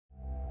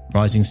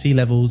Rising sea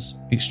levels,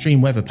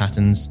 extreme weather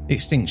patterns,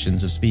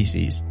 extinctions of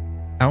species.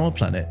 Our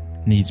planet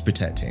needs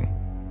protecting.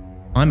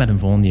 I'm Adam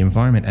Vaughan, the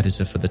Environment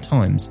Editor for The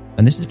Times,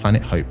 and this is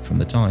Planet Hope from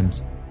The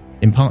Times,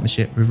 in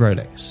partnership with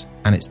Rolex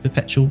and its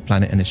Perpetual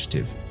Planet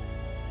Initiative.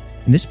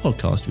 In this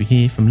podcast, we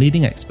hear from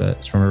leading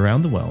experts from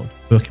around the world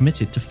who are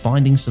committed to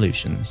finding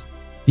solutions.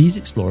 These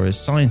explorers,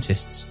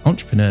 scientists,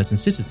 entrepreneurs and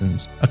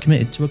citizens are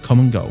committed to a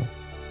common goal,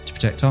 to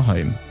protect our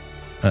home,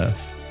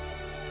 Earth.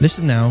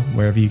 Listen now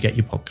wherever you get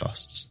your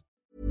podcasts.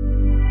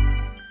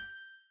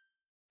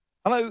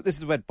 Hello, this is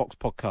the Red Box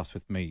Podcast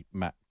with me,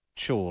 Matt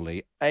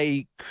Chorley.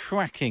 A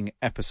cracking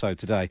episode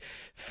today.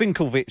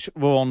 Finkelvich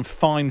were on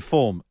fine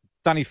form.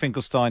 Danny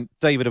Finkelstein,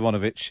 David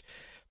Aaronovitch,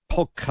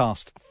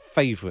 podcast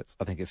favourites,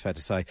 I think it's fair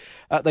to say.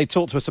 They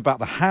talked to us about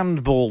the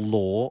handball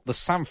law, the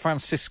San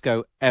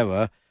Francisco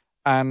error,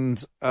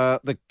 and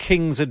the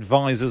King's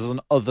advisors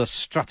and other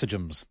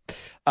stratagems.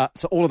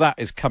 So all of that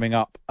is coming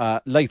up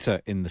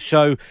later in the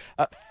show.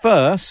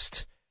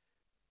 First,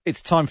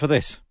 it's time for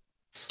this.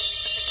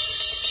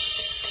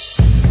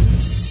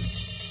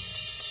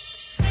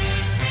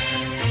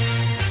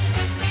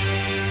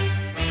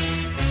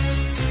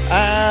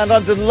 And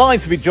I'm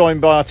delighted to be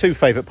joined by our two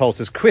favourite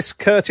pollsters, Chris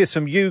Curtis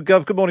from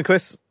YouGov. Good morning,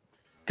 Chris.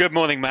 Good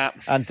morning, Matt.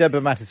 And Deborah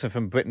Mattison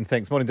from Britain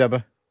Thinks. Morning,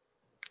 Deborah.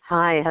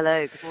 Hi,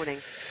 hello, good morning.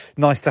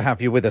 Nice to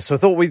have you with us. So I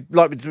thought we'd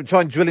like to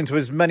try and drill into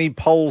as many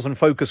polls and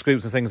focus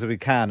groups and things as we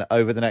can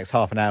over the next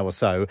half an hour or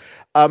so.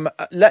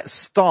 Let's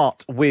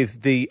start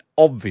with the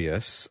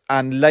obvious,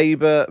 and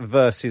Labour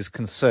versus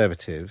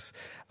Conservatives.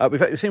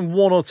 We've seen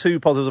one or two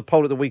polls. There was a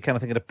poll at the weekend, I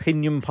think an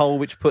opinion poll,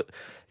 which put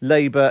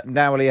Labour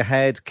narrowly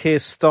ahead. Keir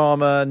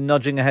Starmer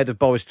nudging ahead of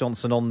Boris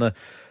Johnson on the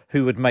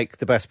who would make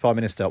the best Prime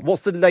Minister.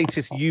 What's the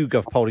latest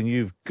YouGov polling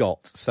you've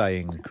got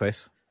saying,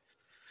 Chris?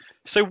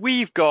 So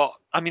we've got,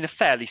 a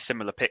fairly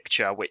similar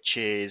picture, which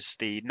is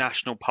the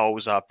national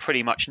polls are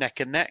pretty much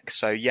neck and neck.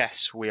 So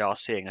yes, we are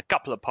seeing a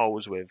couple of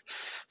polls with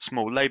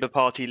small Labour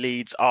Party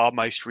leads. Our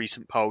most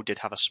recent poll did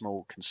have a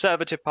small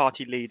Conservative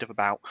Party lead of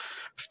about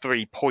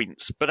 3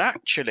 points. But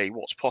actually,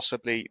 what's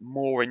possibly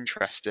more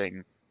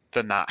interesting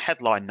than that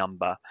headline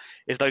number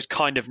is those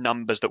kind of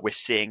numbers that we're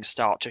seeing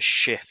start to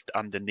shift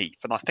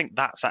underneath. And I think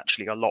that's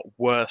actually a lot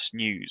worse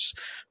news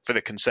for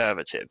the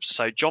Conservatives.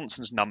 So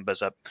Johnson's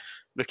numbers are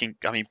looking,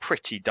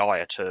 pretty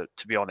dire, to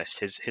be honest.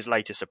 His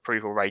latest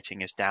approval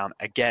rating is down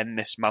again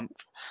this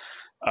month.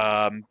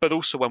 But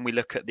also when we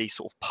look at these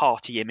sort of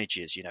party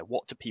images,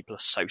 what do people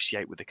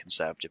associate with the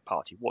Conservative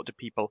Party? What do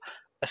people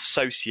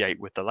associate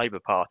with the Labour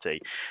Party?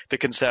 The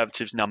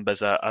Conservatives'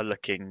 numbers are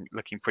looking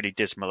pretty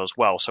dismal as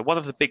well. So one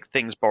of the big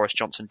things Boris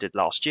Johnson did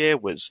last year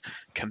was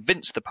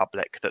convince the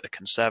public that the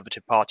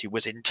Conservative Party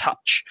was in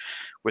touch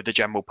with the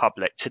general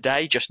public.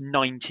 Today, just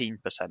 19%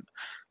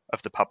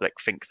 of the public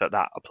think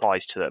that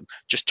applies to them.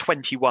 Just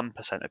 21%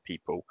 of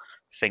people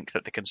think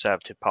that the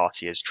Conservative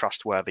Party is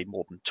trustworthy.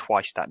 More than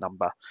twice that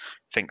number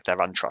think they're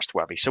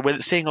untrustworthy. So we're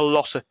seeing a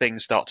lot of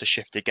things start to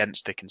shift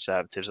against the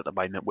Conservatives at the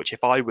moment, which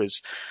if I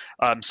was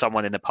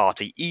someone in the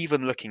party,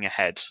 even looking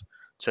ahead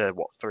to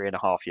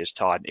 3.5 years'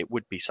 time, it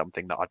would be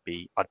something that I'd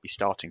be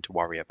starting to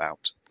worry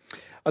about.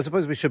 I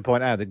suppose we should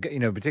point out that,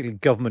 particularly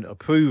government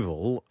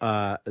approval,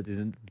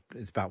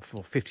 it's about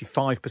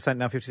 55%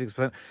 now,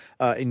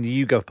 56%. In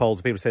the YouGov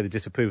polls, people say they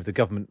disapprove of the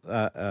government,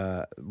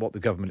 what the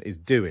government is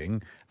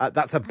doing.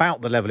 That's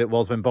about the level it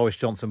was when Boris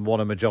Johnson won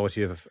a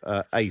majority of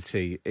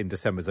 80 in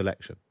December's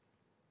election.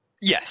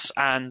 Yes,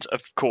 and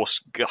of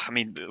course,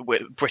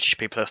 British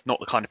people are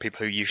not the kind of people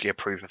who usually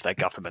approve of their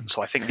government.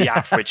 So I think the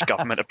average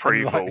government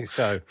approval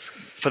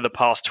for the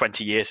past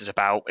 20 years is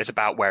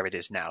about where it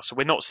is now. So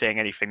we're not seeing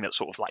anything that's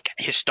sort of like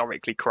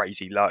historically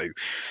crazy low.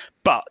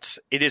 But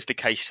it is the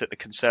case that the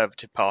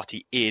Conservative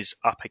Party is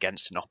up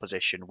against an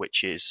opposition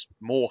which is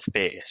more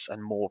fierce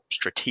and more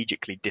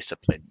strategically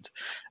disciplined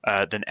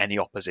than any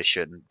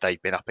opposition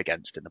they've been up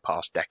against in the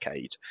past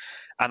decade.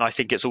 And I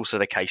think it's also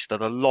the case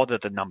that a lot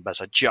of the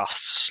numbers are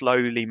just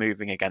slowly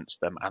moving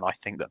against them, and I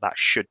think that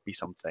should be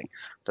something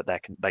that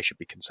they should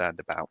be concerned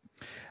about.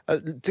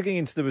 Digging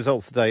into the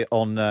results today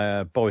on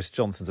Boris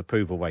Johnson's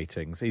approval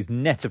ratings, his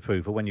net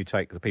approval, when you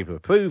take the people who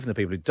approve and the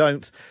people who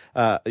don't,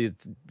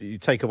 you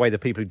take away the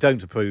people who don't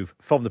approve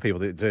from the people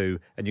that do,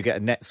 and you get a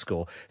net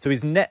score. So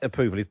his net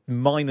approval is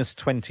minus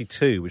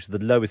 22, which is the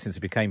lowest since he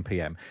became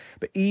PM.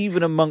 But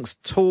even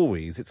amongst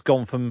Tories, it's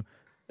gone from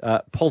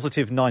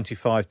positive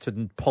 95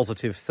 to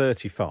positive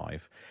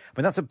 35.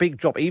 That's a big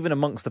drop, even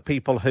amongst the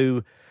people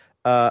who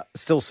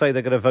still say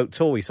they're going to vote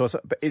Tory. So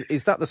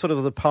is that the sort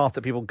of the path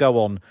that people go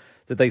on,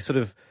 that they sort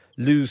of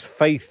lose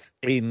faith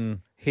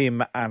in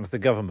him and the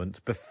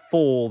government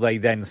before they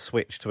then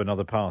switch to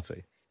another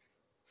party?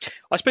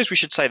 I suppose we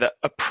should say that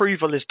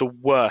approval is the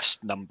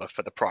worst number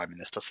for the Prime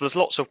Minister. So there's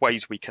lots of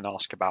ways we can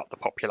ask about the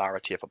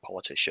popularity of a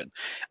politician.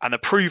 And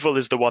approval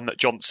is the one that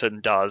Johnson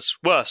does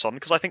worse on,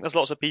 because I think there's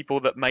lots of people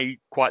that may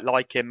quite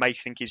like him, may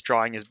think he's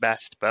trying his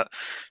best, but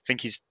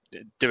think he's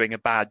doing a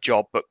bad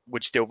job, but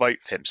would still vote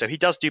for him. So he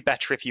does do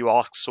better if you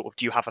ask sort of,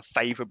 do you have a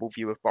favourable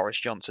view of Boris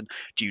Johnson?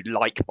 Do you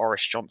like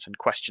Boris Johnson?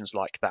 Questions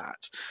like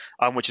that,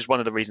 which is one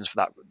of the reasons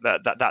for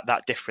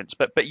that difference.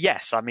 But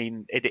yes, I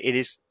mean, it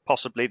is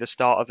possibly the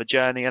start of a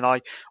journey. And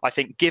I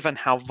think given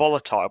how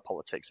volatile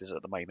politics is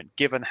at the moment,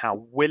 given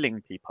how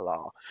willing people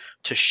are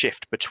to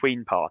shift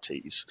between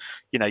parties,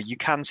 you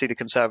can see the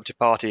Conservative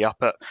Party up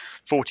at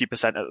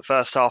 40% at the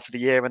first half of the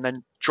year and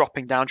then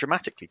dropping down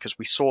dramatically, because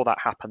we saw that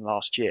happen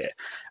last year.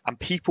 And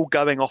people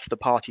going off the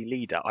party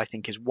leader, I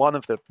think, is one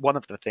of the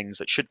things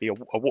that should be a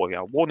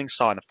warning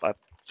sign, a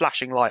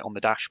flashing light on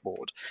the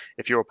dashboard,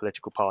 if you're a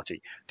political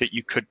party, that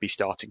you could be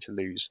starting to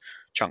lose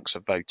chunks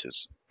of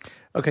voters.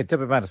 OK,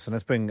 Deborah Madison,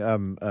 let's bring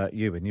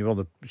you in. You were on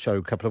the show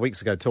a couple of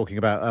weeks ago talking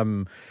about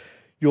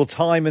your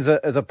time as a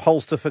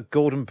pollster for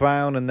Gordon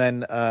Brown, and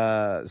then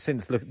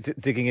since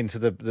digging into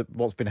the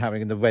what's been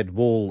happening in the Red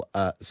Wall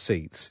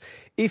seats.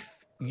 If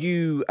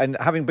you, and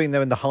having been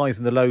there in the highs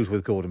and the lows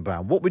with Gordon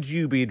Brown, what would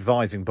you be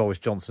advising Boris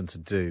Johnson to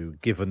do,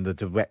 given the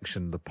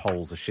direction the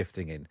polls are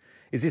shifting in?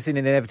 Is this an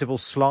inevitable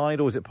slide,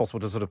 or is it possible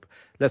to sort of,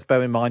 let's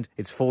bear in mind,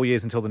 it's 4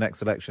 years until the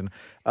next election.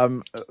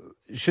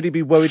 Should he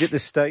be worried at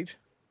this stage?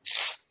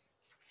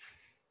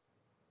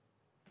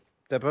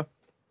 Deborah?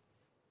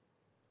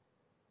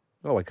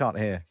 Oh, I can't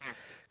hear.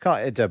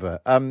 Can't hear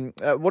Deborah.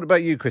 What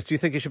about you, Chris? Do you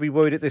think he should be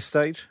worried at this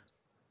stage?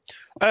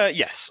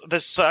 Yes.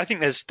 I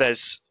think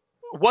there's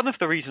one of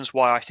the reasons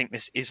why I think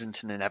this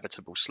isn't an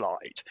inevitable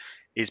slide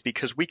is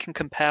because we can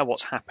compare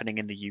what's happening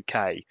in the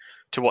UK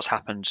to what's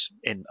happened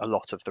in a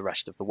lot of the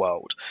rest of the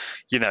world,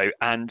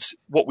 and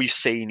what we've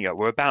seen,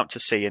 we're about to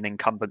see an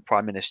incumbent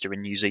Prime Minister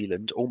in New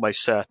Zealand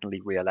almost certainly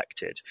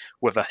re-elected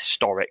with a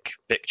historic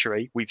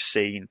victory. We've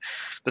seen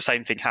the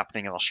same thing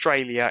happening in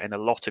Australia, in a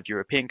lot of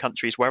European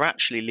countries, where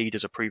actually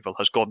leaders' approval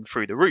has gone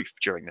through the roof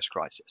during this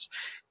crisis.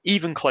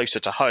 Even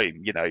closer to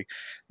home,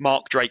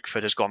 Mark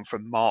Drakeford has gone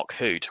from Mark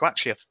Who to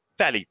actually a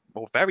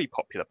very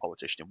popular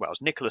politician in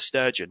Wales. Nicola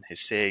Sturgeon is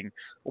seeing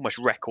almost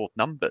record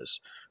numbers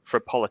for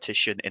a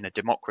politician in a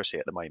democracy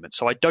at the moment.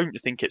 So I don't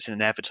think it's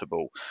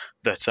inevitable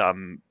that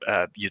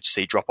you'd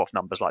see drop-off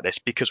numbers like this,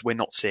 because we're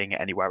not seeing it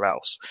anywhere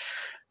else.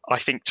 I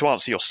think, to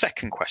answer your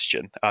second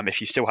question, if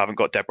you still haven't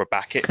got Deborah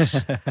back, I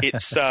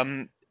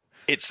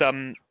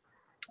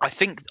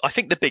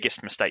think the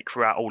biggest mistake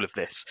throughout all of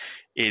this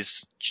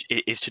is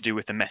to do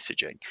with the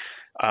messaging.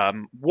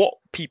 What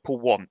people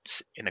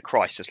want in a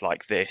crisis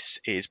like this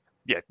is,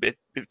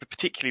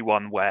 particularly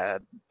one where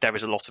there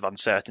is a lot of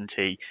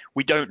uncertainty.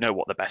 We don't know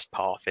what the best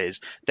path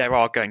is. There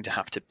are going to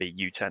have to be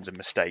U-turns and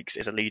mistakes.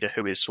 Is a leader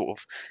who is sort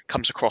of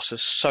comes across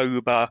as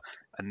sober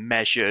and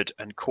measured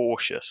and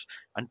cautious.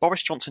 And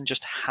Boris Johnson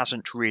just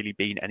hasn't really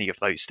been any of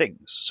those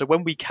things. So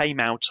when we came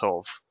out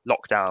of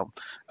lockdown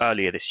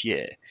earlier this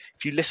year,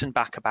 if you listen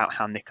back about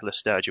how Nicola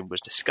Sturgeon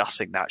was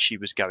discussing that, she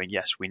was going,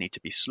 yes, we need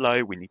to be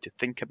slow, we need to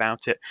think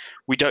about it.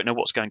 We don't know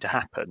what's going to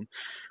happen.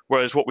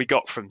 Whereas what we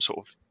got from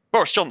sort of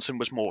Boris Johnson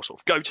was more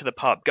sort of go to the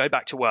pub, go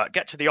back to work,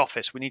 get to the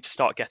office. We need to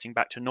start getting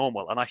back to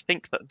normal. And I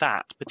think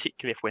that,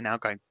 particularly if we're now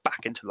going back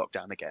into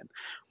lockdown again,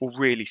 will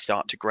really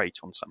start to grate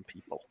on some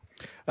people.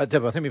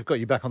 Deborah, I think we've got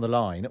you back on the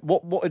line.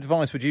 What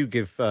advice would you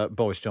give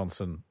Boris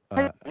Johnson?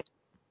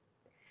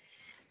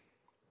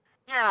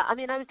 Yeah, I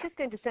mean, I was just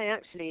going to say,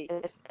 actually,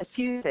 a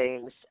few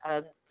things.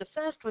 The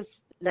first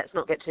was, let's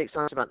not get too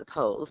excited about the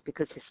polls,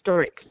 because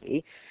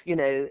historically,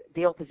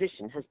 the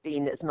opposition has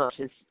been as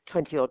much as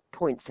 20-odd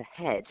points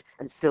ahead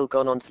and still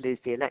gone on to lose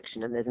the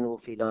election, and there's an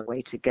awfully long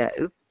way to go.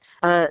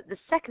 The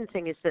second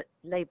thing is that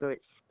Labour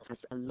itself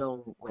has a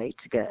long way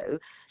to go.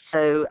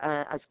 So,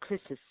 as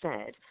Chris has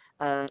said,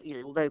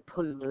 although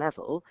pulling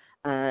level,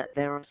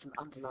 there are some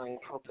underlying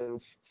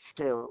problems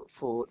still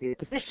for the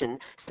opposition.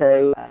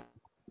 So,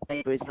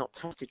 Labour is not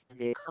trusted in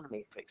the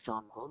economy, for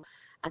example,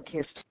 and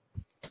Keir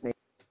Starmer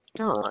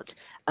start.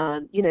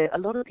 A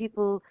lot of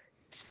people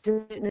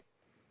still don't know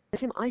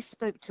him. I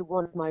spoke to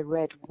one of my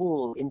Red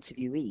Wall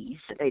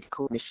interviewees, a lady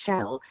called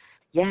Michelle,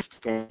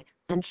 yesterday,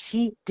 and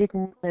she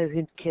didn't know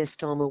who Keir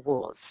Starmer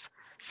was.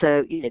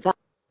 So, that's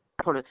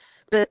a problem.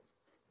 But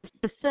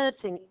the third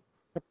thing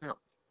about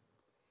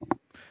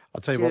I'll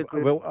tell you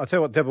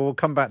what, Deborah, we'll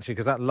come back to you,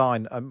 because that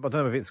line, I don't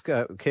know if it's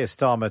Keir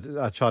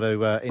Starmer trying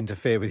to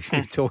interfere with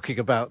you talking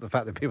about the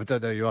fact that people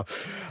don't know who you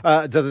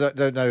are,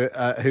 don't know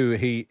who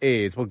he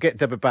is. We'll get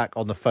Deborah back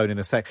on the phone in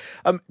a sec.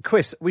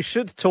 Chris, we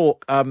should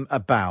talk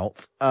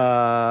about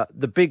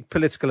the big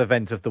political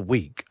event of the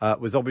week.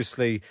 Was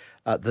obviously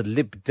the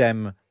Lib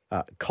Dem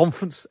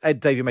conference. Ed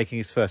Davey making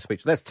his first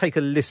speech. Let's take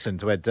a listen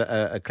to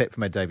a clip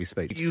from Ed Davey's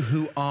speech. You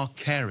who are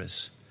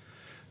carers,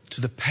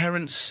 to the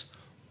parents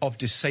of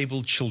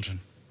disabled children,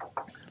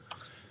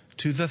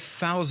 to the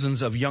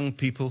thousands of young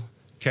people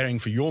caring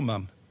for your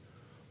mum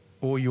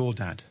or your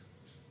dad,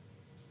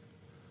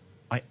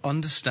 I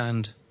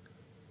understand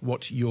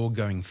what you're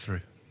going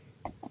through.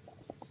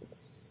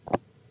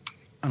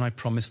 And I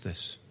promise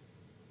this: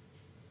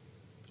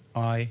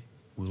 I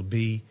will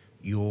be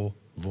your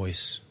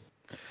voice.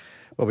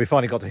 Well, we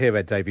finally got to hear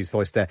Ed Davey's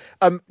voice there.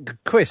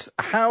 Chris,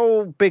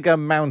 how big a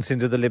mountain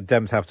do the Lib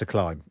Dems have to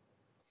climb?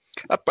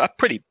 A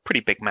pretty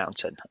big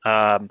mountain,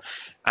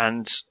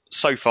 and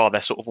so far they're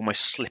sort of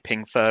almost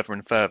slipping further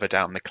and further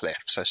down the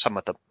cliff. So some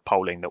of the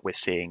polling that we're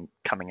seeing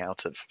coming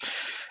out of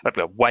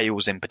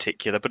Wales in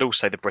particular, but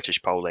also the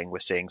British polling, we're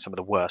seeing some of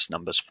the worst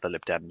numbers for the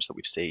Lib Dems that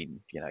we've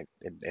seen,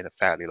 in a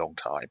fairly long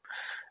time.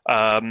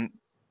 And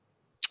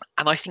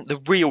I think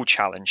the real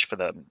challenge for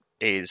them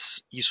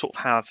is you sort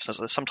of have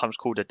sometimes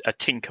called a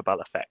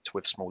Tinkerbell effect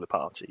with smaller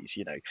parties.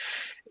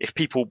 If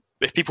people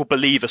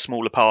believe a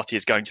smaller party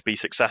is going to be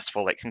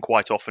successful, it can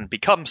quite often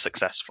become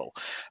successful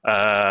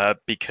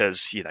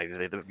because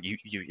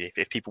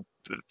if people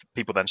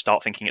then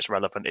start thinking it's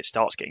relevant, it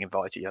starts getting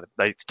invited.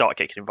 They start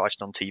getting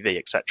invited on TV,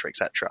 etc.,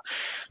 etc.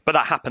 But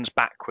that happens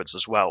backwards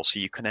as well.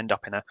 So you can end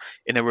up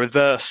in a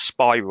reverse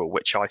spiral,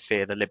 which I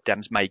fear the Lib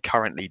Dems may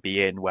currently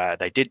be in, where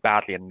they did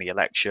badly in the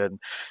election.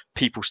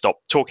 People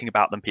stopped talking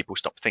about them. People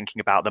stopped thinking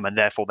about them, and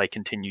therefore they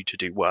continue to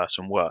do worse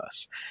and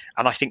worse.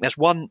 And I think there's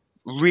one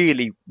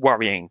really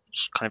worrying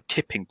kind of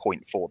tipping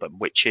point for them,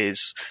 which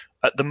is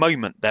at the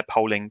moment they're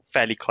polling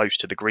fairly close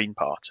to the Green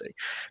Party.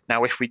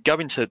 Now, if we go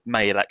into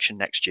May election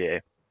next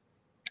year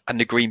and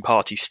the Green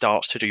Party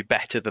starts to do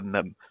better than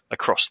them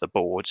across the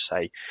board,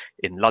 say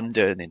in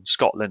London, in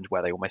Scotland,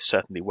 where they almost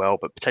certainly will,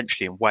 but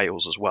potentially in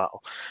Wales as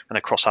well, and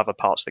across other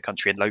parts of the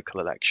country in local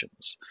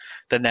elections,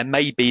 then there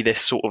may be this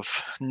sort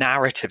of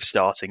narrative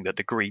starting that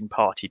the Green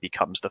Party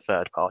becomes the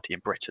third party in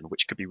Britain,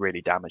 which could be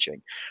really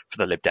damaging for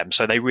the Lib Dems.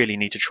 So they really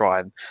need to try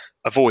and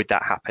avoid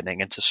that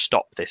happening and to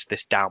stop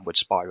this downward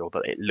spiral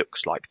that it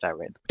looks like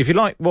they're in. If you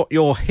like what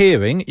you're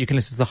hearing, you can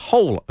listen to the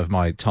whole of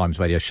my Times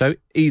Radio show.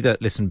 Either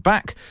listen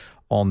back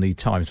on the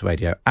Times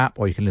Radio app,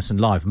 or you can listen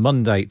live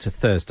Monday to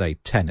Thursday,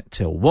 10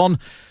 till 1.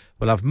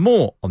 We'll have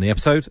more on the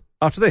episode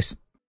after this.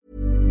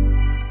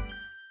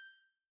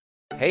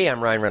 Hey,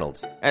 I'm Ryan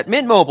Reynolds. At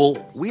Mint Mobile,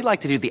 we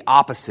like to do the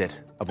opposite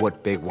of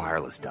what Big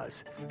Wireless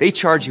does. They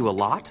charge you a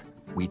lot,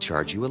 we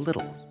charge you a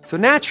little. So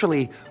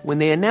naturally, when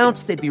they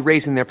announced they'd be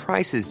raising their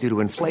prices due to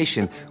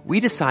inflation, we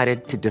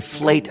decided to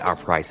deflate our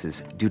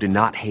prices due to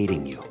not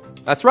hating you.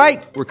 That's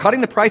right. We're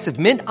cutting the price of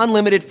Mint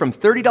Unlimited from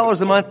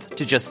 $30 a month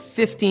to just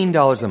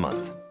 $15 a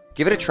month.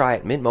 Give it a try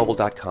at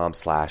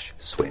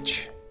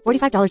mintmobile.com/switch.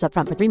 $45 up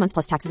front for 3 months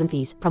plus taxes and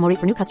fees. Promo rate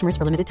for new customers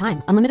for limited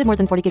time. Unlimited more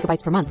than 40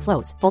 gigabytes per month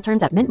slows. Full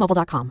terms at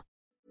mintmobile.com.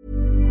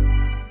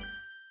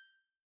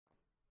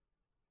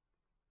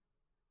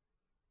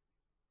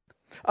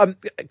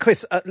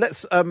 Chris,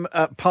 let's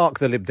park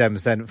the Lib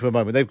Dems then for a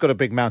moment. They've got a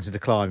big mountain to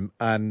climb,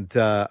 and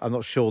I'm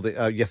not sure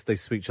that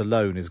yesterday's speech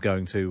alone is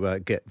going to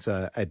get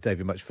Ed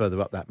Davey much further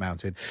up that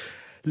mountain.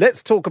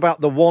 Let's talk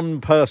about the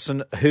one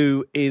person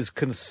who is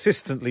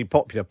consistently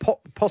popular,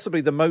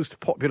 possibly the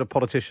most popular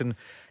politician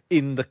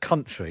in the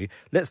country.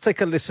 Let's take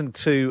a listen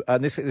to,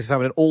 and this is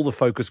happening in all the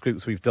focus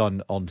groups we've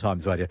done on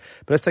Times Radio,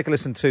 but let's take a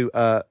listen to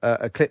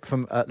a clip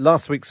from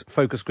last week's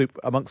focus group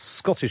amongst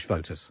Scottish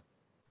voters.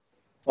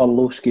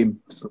 Furlough scheme,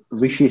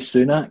 Rishi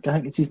Sunak, I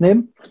think it's his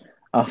name.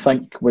 I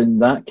think when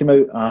that came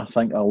out, I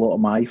think a lot of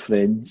my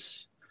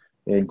friends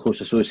and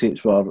close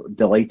associates were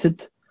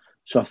delighted.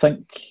 So I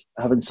think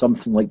having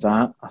something like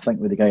that, I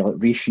think with a guy like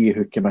Rishi,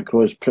 who came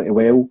across pretty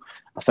well,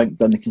 I think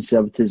done the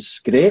Conservatives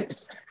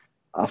great.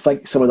 I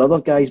think some of the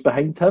other guys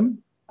behind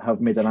him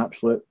have made an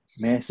absolute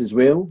mess as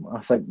well.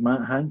 I think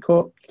Matt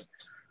Hancock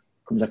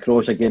comes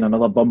across, again,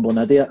 another bumbling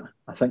idiot.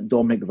 I think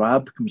Dominic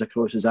Raab comes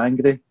across as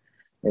angry.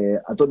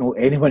 I don't know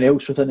anyone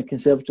else within the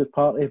Conservative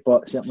Party,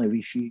 but certainly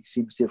Rishi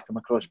seems to have come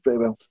across pretty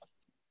well.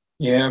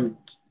 Yeah,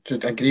 I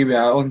agree with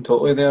Alan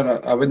totally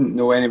there. I wouldn't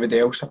know anybody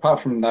else apart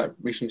from that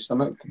Rishi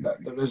Sunak.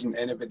 That there isn't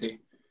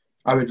anybody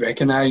I would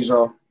recognise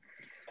or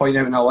point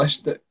out in a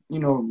list that,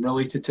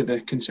 related to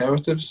the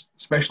Conservatives,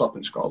 especially up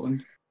in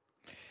Scotland.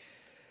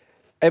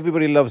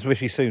 Everybody loves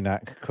Rishi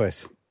Sunak,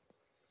 Chris.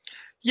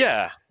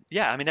 Yeah,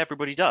 I mean,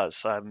 everybody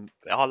does.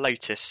 Our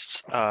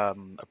latest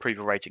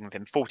approval rating of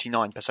him,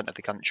 49% of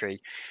the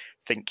country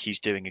think he's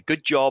doing a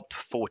good job,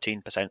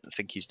 14%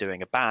 think he's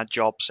doing a bad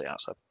job. So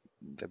that's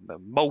the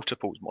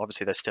multiples.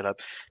 Obviously, there's still a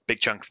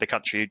big chunk of the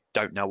country who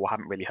don't know or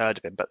haven't really heard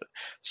of him, but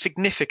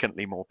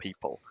significantly more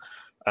people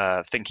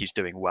think he's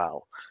doing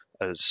well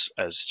as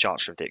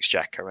Chancellor of the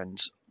Exchequer.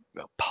 And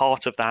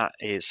part of that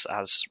is,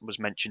 as was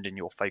mentioned in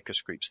your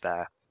focus groups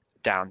there,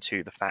 down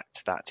to the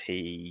fact that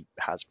he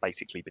has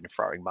basically been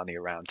throwing money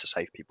around to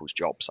save people's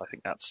jobs. I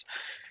think that's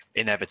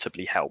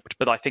inevitably helped.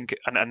 But I think,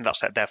 and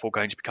that's therefore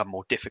going to become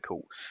more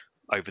difficult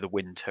over the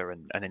winter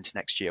and into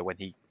next year when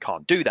he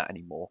can't do that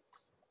anymore.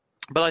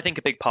 But I think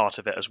a big part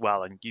of it as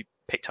well, and you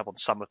picked up on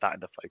some of that in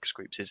the focus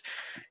groups, is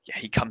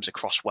he comes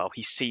across well.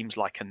 He seems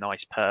like a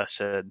nice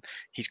person.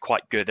 He's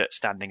quite good at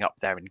standing up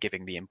there and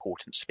giving the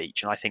important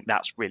speech. And I think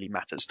that's really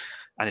matters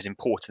and is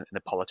important in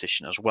a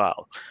politician as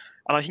well.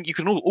 And I think you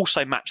can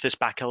also match this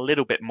back a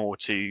little bit more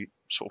to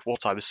sort of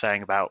what I was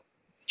saying about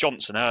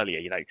Johnson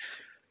earlier.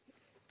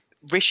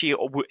 Rishi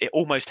it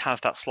almost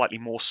has that slightly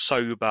more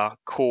sober,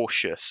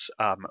 cautious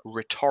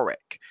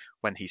rhetoric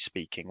when he's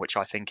speaking, which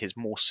I think is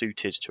more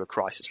suited to a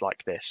crisis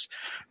like this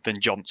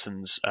than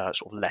Johnson's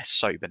sort of less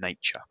sober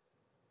nature.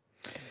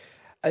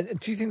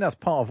 Do you think that's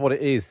part of what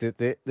it is, that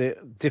the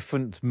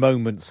different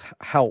moments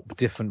help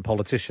different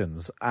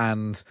politicians?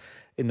 And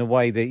in the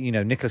way that,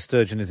 Nicola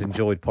Sturgeon has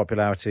enjoyed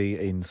popularity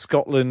in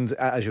Scotland,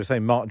 as you were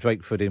saying, Mark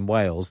Drakeford in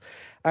Wales,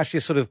 actually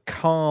a sort of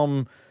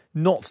calm,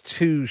 not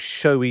too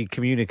showy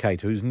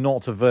communicator who's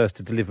not averse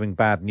to delivering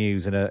bad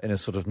news in a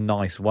sort of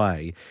nice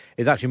way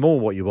is actually more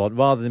what you want,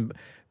 rather than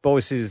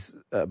Boris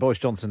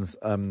Johnson's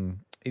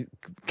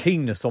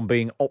keenness on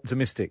being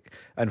optimistic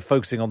and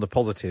focusing on the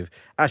positive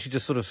actually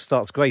just sort of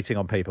starts grating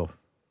on people.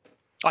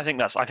 I think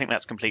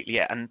that's completely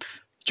it. And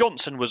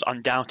Johnson was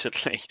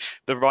undoubtedly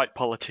the right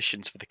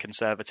politicians for the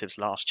Conservatives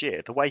last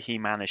year. The way he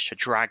managed to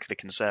drag the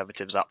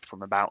Conservatives up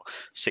from about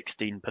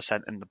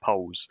 16% in the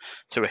polls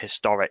to a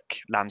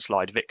historic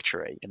landslide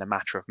victory in a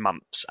matter of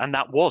months. And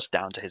that was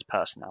down to his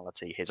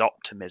personality, his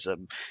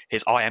optimism,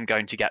 his I am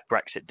going to get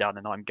Brexit done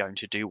and I'm going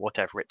to do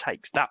whatever it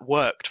takes. That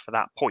worked for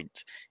that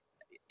point.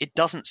 It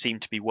doesn't seem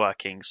to be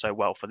working so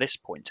well for this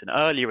point. And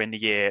earlier in the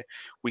year,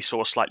 we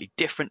saw a slightly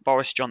different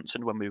Boris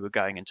Johnson when we were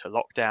going into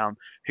lockdown,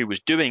 who was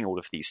doing all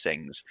of these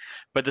things.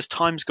 But as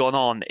time's gone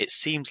on, it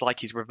seems like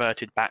he's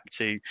reverted back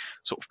to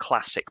sort of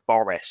classic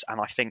Boris. And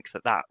I think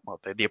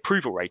the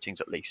approval ratings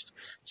at least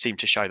seem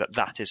to show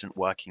that isn't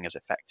working as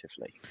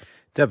effectively.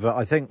 Deborah,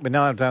 I think we're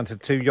now down to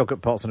 2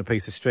 yoghurt pots and a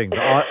piece of string.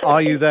 But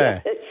are you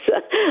there?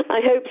 I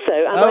hope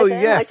so.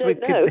 Yes, we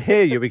can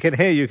hear you. We can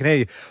hear you.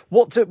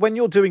 When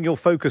you're doing your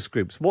focus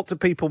groups, what do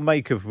people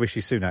make of Rishi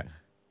Sunak?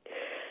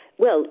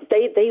 Well,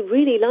 they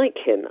really like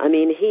him. I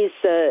mean, he's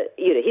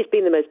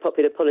been the most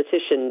popular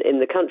politician in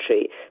the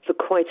country for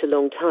quite a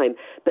long time,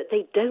 but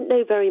they don't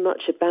know very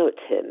much about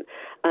him.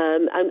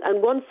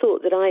 And one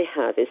thought that I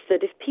have is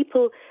that if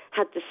people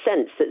had the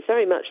sense that it's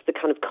very much the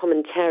kind of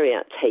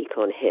commentariat take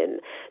on him,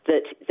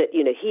 that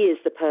he is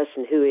the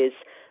person who is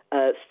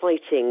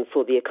fighting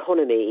for the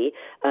economy,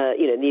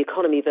 the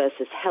economy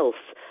versus health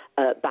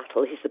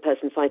battle. He's the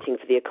person fighting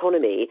for the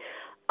economy.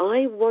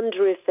 I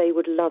wonder if they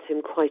would love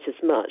him quite as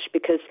much,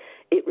 because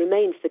it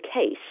remains the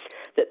case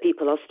that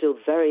people are still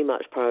very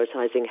much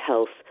prioritising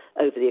health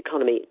over the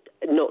economy.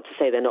 Not to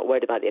say they're not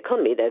worried about the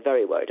economy; they're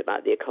very worried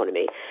about the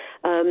economy.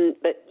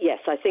 But yes,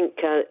 I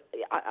think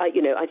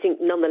I think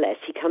nonetheless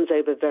he comes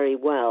over very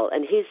well,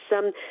 and he's.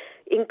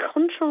 In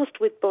contrast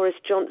with Boris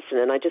Johnson,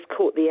 and I just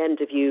caught the end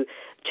of you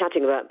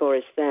chatting about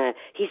Boris there,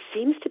 he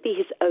seems to be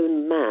his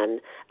own man.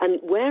 And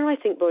where I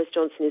think Boris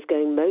Johnson is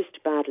going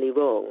most badly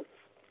wrong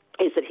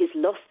is that he's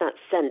lost that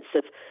sense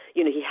of,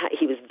 he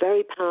was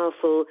very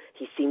powerful,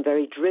 he seemed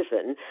very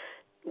driven.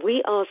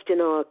 We asked in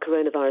our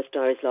coronavirus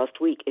diaries last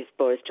week if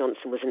Boris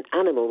Johnson was an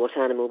animal, what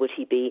animal would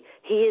he be?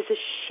 He is a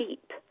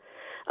sheep.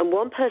 And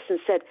one person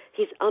said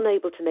he's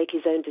unable to make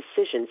his own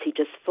decisions. He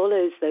just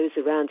follows those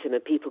around him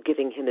and people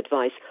giving him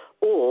advice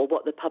or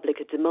what the public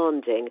are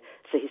demanding,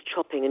 so he's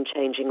chopping and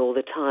changing all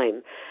the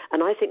time.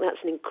 And I think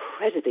that's an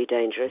incredibly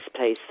dangerous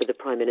place for the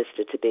Prime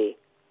Minister to be.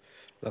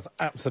 That's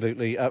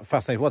absolutely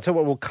fascinating. Well, so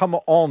we'll come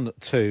on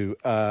to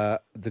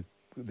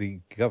the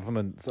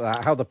government,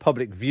 how the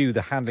public view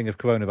the handling of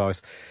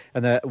coronavirus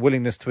and their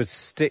willingness to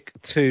stick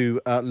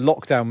to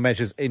lockdown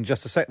measures in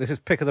just a sec. This is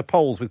Pick of the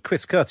Polls with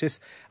Chris Curtis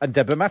and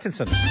Deborah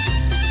Mattinson.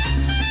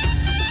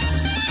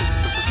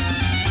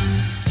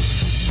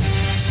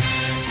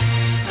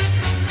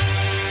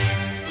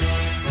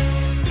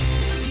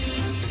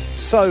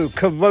 So,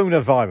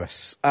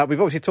 coronavirus.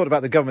 We've obviously talked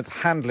about the government's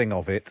handling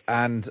of it,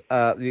 and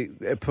the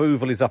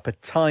approval is up a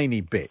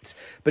tiny bit.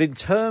 But in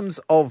terms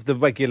of the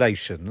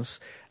regulations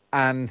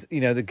and,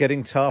 they're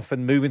getting tough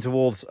and moving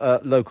towards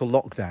local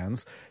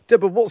lockdowns,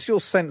 Deborah, what's your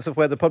sense of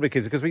where the public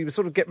is? Because we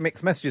sort of get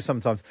mixed messages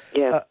sometimes.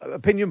 Yeah.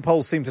 Opinion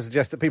polls seem to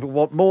suggest that people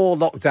want more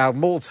lockdown,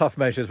 more tough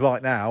measures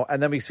right now,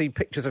 and then we see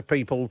pictures of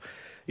people,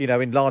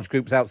 in large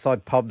groups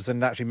outside pubs,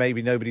 and actually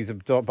maybe nobody's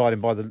abiding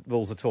by the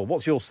rules at all.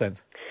 What's your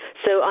sense?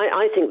 So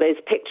I think those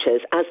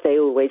pictures, as they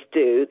always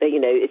do,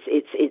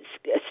 it's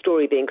a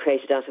story being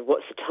created out of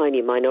what's a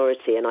tiny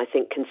minority. And I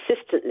think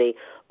consistently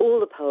all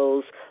the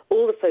polls,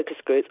 all the focus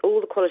groups, all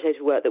the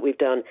qualitative work that we've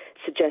done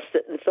suggests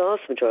that the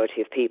vast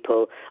majority of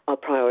people are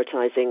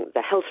prioritising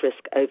the health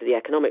risk over the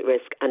economic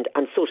risk and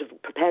sort of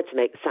prepared to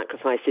make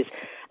sacrifices.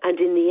 And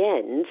in the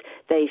end,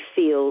 they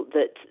feel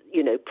that,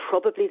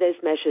 probably those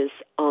measures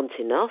aren't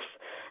enough.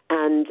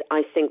 And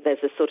I think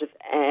there's a sort of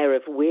air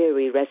of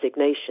weary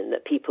resignation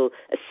that people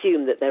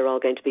assume that there are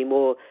going to be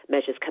more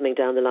measures coming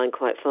down the line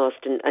quite fast,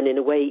 and in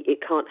a way it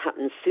can't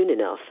happen soon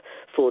enough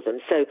for them.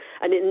 So,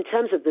 and in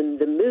terms of the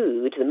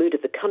mood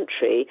of the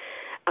country,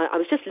 I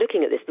was just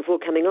looking at this before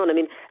coming on. I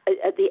mean,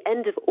 at the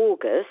end of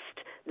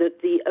August,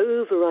 the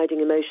overriding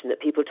emotion that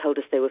people told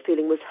us they were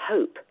feeling was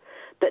hope.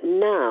 But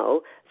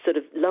now, sort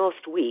of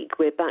last week,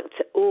 we're back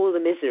to all the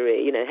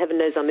misery. Heaven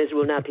knows I'm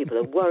miserable now. People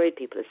are worried,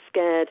 people are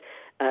scared,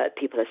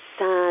 people are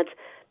sad,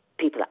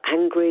 People are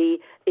angry.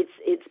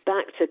 It's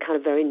back to kind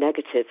of very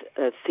negative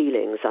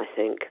feelings, I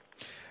think.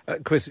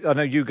 Chris, I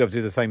know you go to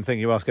do the same thing.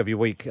 You ask every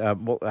week,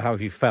 how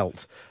have you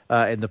felt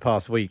in the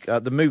past week?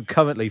 The mood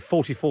currently,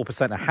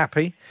 44% are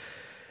happy,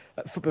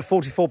 but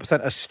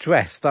 44% are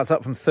stressed. That's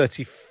up from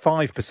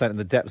 35% in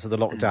the depths of the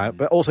lockdown,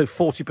 but also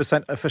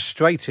 40% are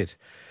frustrated.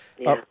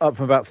 Yeah. Up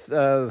from about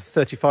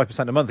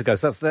 35% a month ago.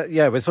 So that's,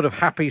 we're sort of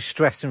happy,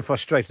 stressed and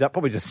frustrated. That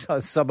probably just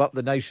sum up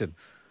the nation.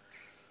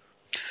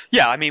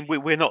 Yeah, I mean,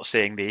 we're not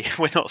seeing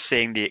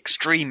the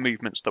extreme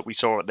movements that we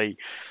saw at the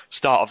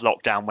start of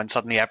lockdown when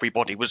suddenly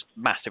everybody was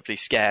massively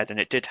scared, and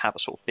it did have a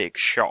sort of big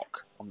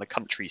shock on the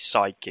country's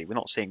psyche. We're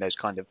not seeing those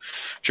kind of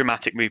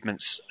dramatic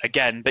movements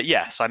again. But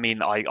yes, I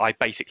mean, I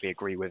basically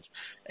agree with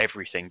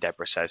everything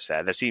Deborah says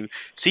there. There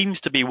seems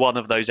to be one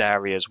of those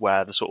areas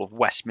where the sort of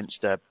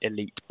Westminster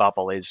elite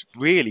bubble is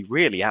really,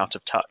 really out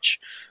of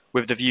touch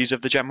with the views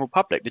of the general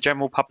public. The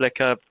general public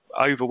are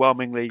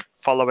overwhelmingly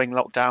following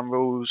lockdown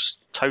rules,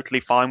 totally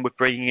fine with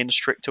bringing in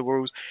stricter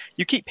rules.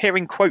 You keep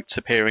hearing quotes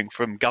appearing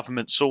from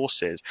government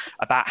sources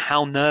about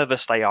how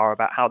nervous they are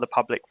about how the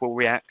public will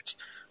react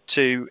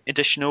to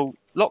additional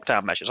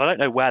lockdown measures. I don't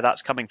know where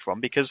that's coming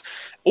from, because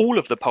all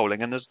of the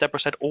polling, and as Deborah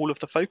said, all of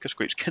the focus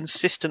groups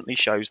consistently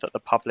shows that the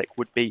public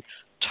would be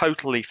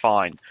totally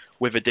fine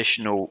with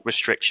additional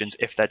restrictions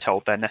if they're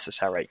told they're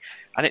necessary.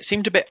 And it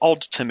seemed a bit odd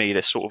to me,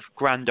 this sort of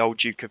grand old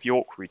Duke of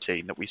York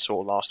routine that we saw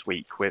last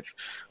week with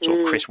sort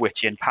of Chris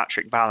Whitty and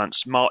Patrick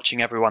Vallance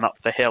marching everyone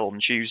up the hill on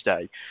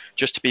Tuesday,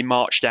 just to be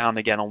marched down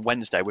again on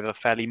Wednesday with a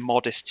fairly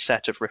modest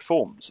set of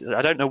reforms.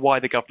 I don't know why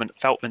the government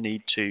felt the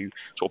need to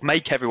sort of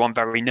make everyone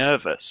very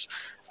nervous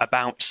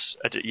about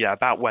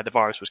where the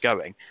virus was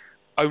going,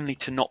 only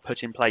to not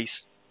put in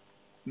place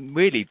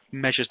really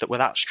measures that were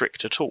that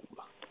strict at all.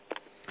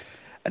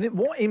 And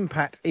what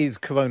impact is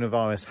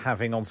coronavirus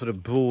having on sort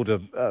of broader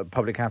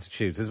public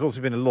attitudes? There's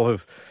also been a lot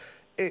of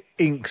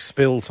ink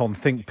spilt on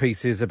think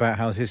pieces about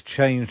how it has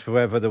changed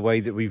forever the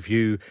way that we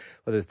view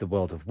whether it's the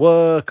world of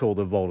work or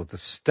the role of the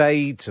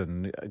state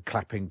and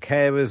clapping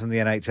carers and the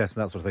NHS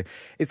and that sort of thing.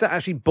 Is that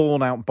actually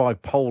borne out by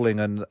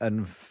polling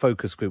and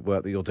focus group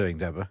work that you're doing,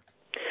 Deborah?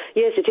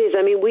 Yes, it is.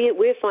 I mean,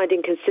 we're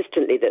finding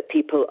consistently that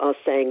people are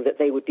saying that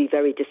they would be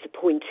very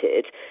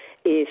disappointed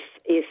if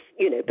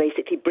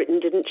basically Britain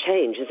didn't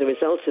change as a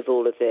result of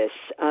all of this.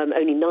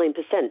 Only 9%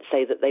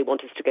 say that they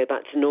want us to go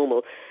back to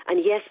normal.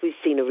 And yes, we've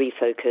seen a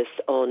refocus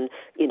on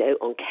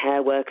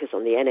care workers,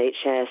 on the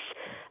NHS.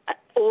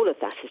 All of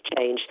that has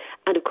changed.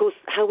 And of course,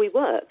 how we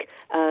work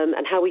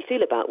and how we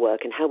feel about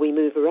work and how we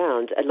move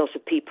around. A lot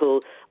of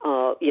people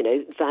are,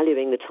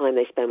 valuing the time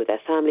they spend with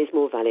their families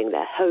more, valuing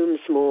their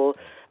homes more.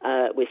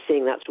 We're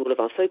seeing that through all of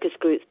our focus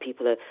groups.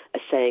 People are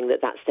saying that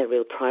that's their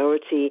real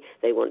priority.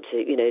 They want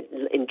to,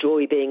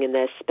 enjoy being in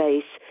their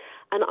space.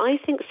 And I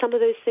think some of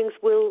those things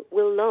will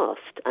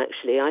last,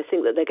 actually. I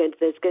think that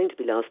there's going to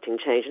be lasting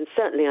change. And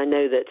certainly I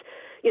know that,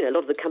 a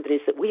lot of the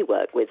companies that we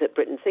work with at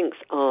Britain Thinks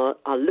are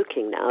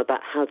looking now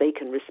about how they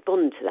can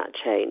respond to that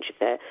change. If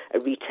they're a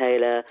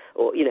retailer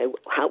or,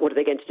 what are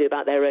they going to do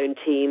about their own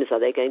teams? Are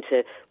they going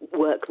to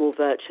work more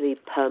virtually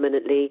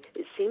permanently?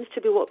 It seems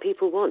to be what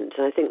people want.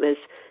 And I think there's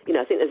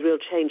real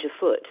change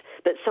afoot.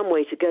 But some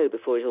way to go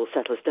before it all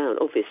settles down.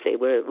 Obviously,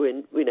 we're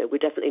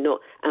definitely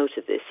not out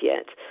of this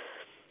yet.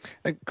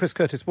 Chris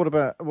Curtis, what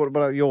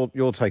about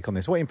your take on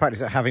this? What impact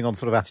is it having on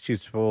sort of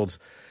attitudes towards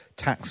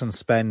tax and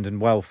spend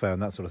and welfare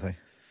and that sort of thing?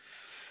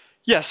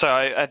 Yeah, so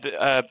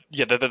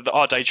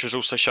our data is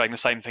also showing the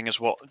same thing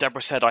as what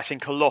Deborah said. I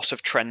think a lot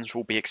of trends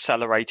will be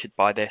accelerated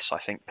by this. I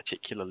think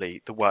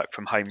particularly the work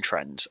from home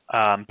trend.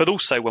 But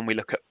also when we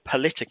look at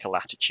political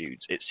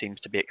attitudes, it seems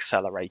to be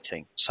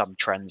accelerating some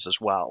trends as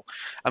well.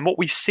 And what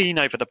we've seen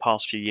over the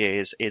past few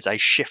years is a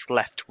shift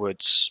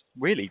leftwards,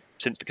 really,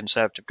 since the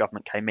Conservative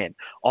government came in,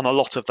 on a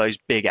lot of those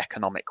big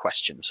economic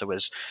questions. So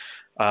as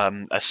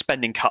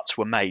spending cuts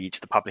were made,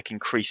 the public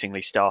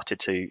increasingly started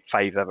to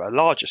favour a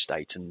larger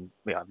state and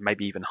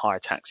maybe even higher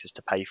taxes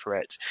to pay for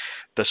it.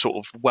 The sort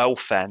of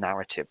welfare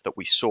narrative that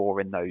we saw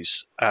in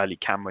those early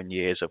Cameron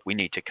years of we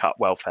need to cut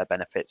welfare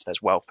benefits,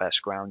 there's welfare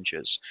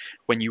scroungers.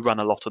 When you run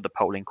a lot of the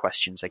polling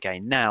questions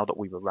again now that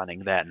we were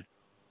running then,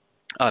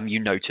 you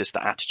notice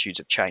that attitudes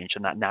have changed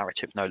and that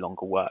narrative no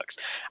longer works.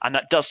 And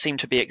that does seem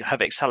to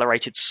have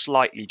accelerated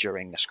slightly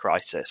during this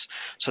crisis.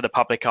 So the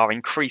public are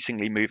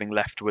increasingly moving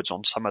leftwards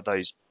on some of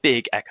those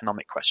big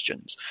economic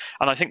questions.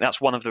 And I think that's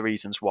one of the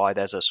reasons why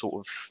there's a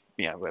sort of,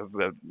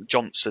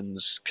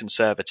 Johnson's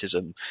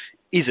conservatism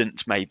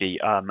isn't maybe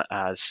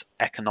as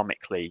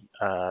economically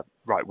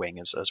right-wing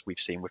as we've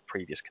seen with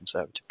previous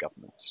Conservative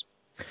governments.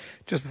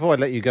 Just before I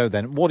let you go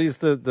then, what is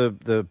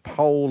the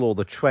poll or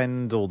the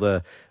trend or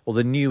the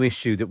new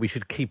issue that we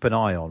should keep an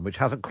eye on, which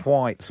hasn't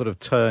quite sort of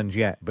turned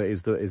yet, but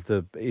is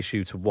the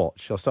issue to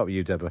watch? I'll start with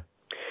you, Deborah.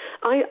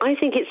 I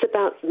think it's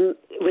about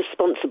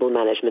responsible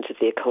management of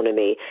the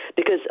economy,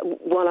 because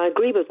while I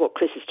agree with what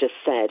Chris has just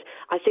said,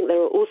 I think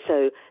there are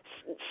also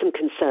some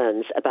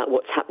concerns about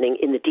what's happening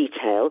in the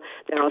detail.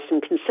 There are some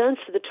concerns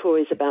for the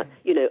Tories about,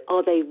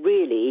 are they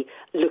really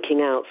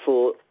looking out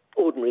for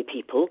ordinary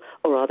people,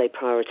 or are they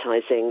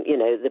prioritising,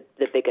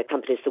 the bigger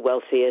companies, the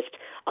wealthiest?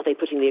 Are they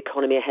putting the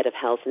economy ahead of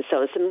health and so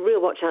on? Some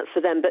real watch outs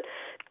for them. But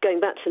going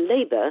back to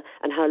Labour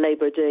and how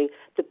Labour are doing,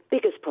 the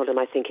biggest problem,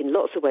 I think, in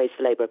lots of ways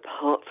for Labour,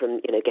 apart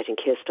from, getting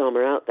Keir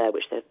Starmer out there,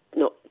 which they're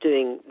not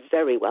doing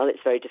very well,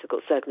 it's very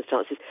difficult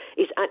circumstances,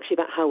 is actually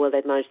about how well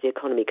they've managed the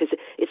economy. Because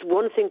it's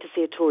one thing to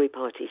see a Tory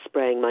party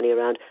spraying money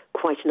around,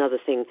 quite another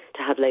thing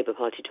to have Labour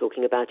Party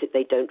talking about it.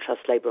 They don't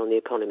trust Labour on the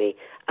economy.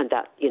 And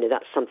that,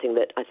 that's something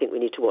that I think we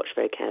need to watch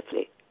very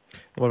carefully.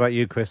 What about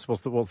you, Chris?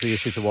 What's the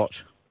issue to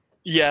watch?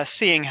 Yeah,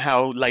 seeing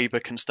how Labour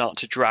can start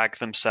to drag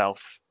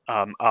themselves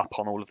up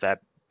on all of their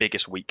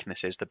biggest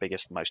weaknesses, the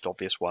biggest, most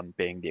obvious one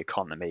being the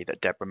economy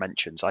that Deborah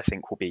mentions, I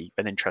think will be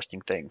an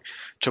interesting thing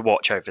to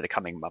watch over the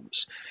coming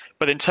months.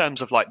 But in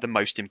terms of the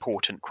most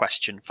important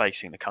question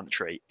facing the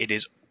country, it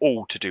is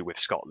all to do with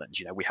Scotland.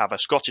 We have a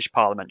Scottish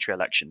parliamentary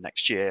election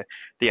next year.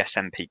 The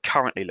SNP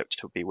currently look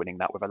to be winning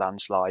that with a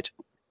landslide.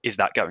 Is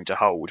that going to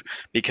hold?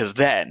 Because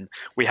then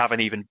we have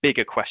an even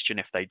bigger question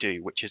if they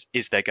do, which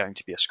is there going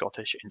to be a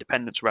Scottish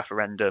independence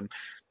referendum?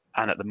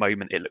 And at the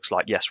moment, it looks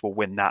like, yes, we'll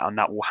win that, and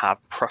that will have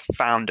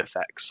profound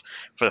effects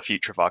for the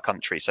future of our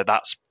country. So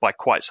that's, by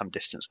quite some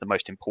distance, the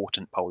most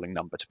important polling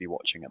number to be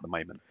watching at the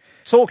moment.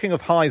 Talking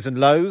of highs and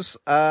lows,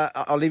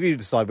 I'll leave you to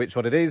decide which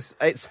one it is.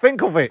 It's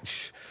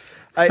Finkelvich.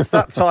 It's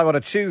that time on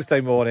a Tuesday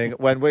morning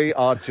when we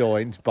are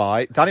joined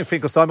by Danny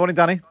Finkelstein. Morning,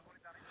 Danny.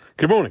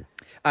 Good morning.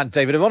 And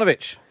David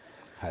Ivanovic.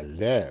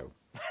 Hello.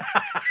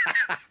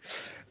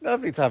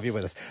 Lovely to have you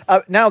with us.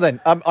 Now then,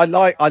 I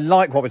like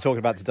what we're talking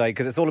about today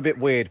because it's all a bit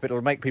weird, but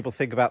it'll make people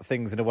think about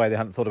things in a way they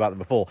hadn't thought about them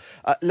before.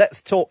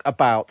 Let's talk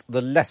about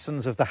the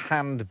lessons of the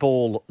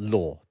handball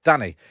law.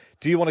 Danny,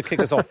 do you want to kick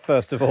us off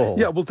first of all?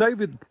 Yeah, well,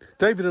 David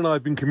and I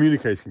have been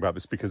communicating about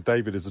this because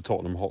David is a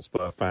Tottenham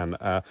Hotspur fan,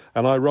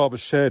 and I rather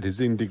shared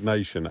his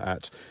indignation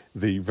at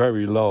the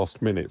very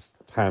last minute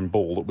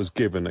handball that was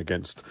given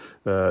against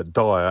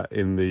Dyer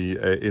in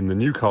the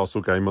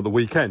Newcastle game on the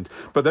weekend.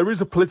 But there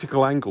is a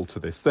political angle to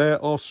this. They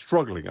are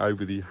struggling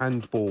over the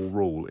handball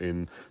rule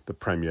in the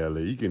Premier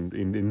League, in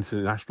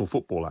international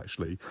football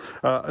actually,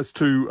 as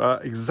to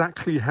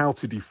exactly how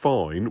to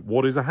define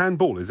what is a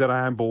handball. Is that a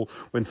handball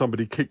when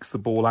somebody kicks the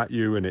ball at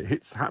you and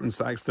it happens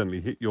to accidentally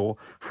hit your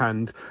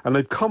hand? And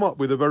they've come up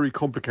with a very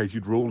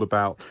complicated rule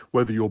about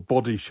whether your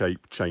body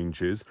shape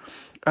changes.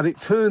 And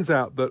it turns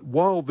out that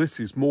while this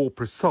is more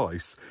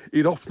precise,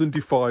 it often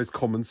defies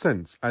common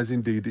sense, as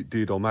indeed it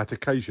did on that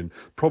occasion.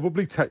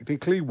 Probably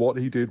technically what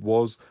he did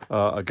was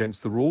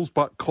against the rules,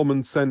 but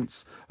common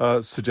sense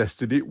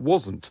suggested it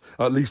wasn't.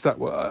 At least that,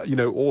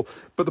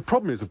 but the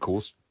problem is, of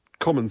course,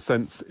 common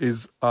sense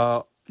is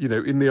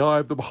in the eye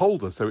of the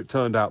beholder. So it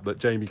turned out that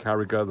Jamie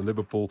Carragher, the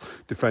Liverpool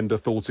defender,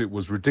 thought it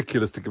was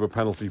ridiculous to give a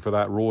penalty for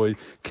that. Roy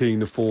Keane,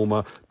 the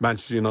former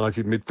Manchester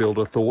United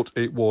midfielder, thought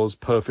it was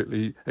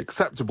perfectly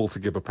acceptable to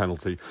give a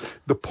penalty.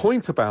 The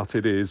point about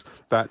it is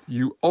that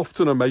you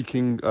often are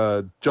making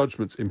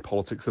judgments in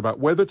politics about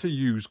whether to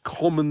use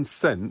common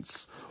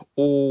sense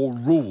or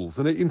rules,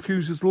 and it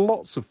infuses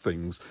lots of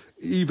things,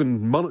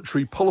 even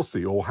monetary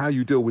policy or how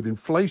you deal with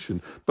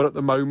inflation. But at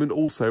the moment,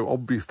 also,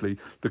 obviously,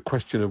 the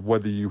question of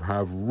whether you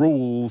have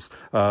rules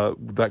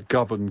that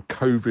govern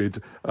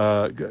COVID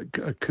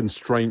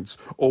constraints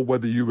or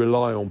whether you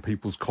rely on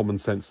people's common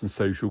sense and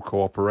social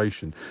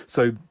cooperation.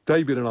 So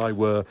David and I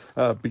were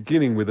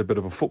beginning with a bit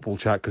of a football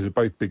chat because we're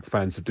both big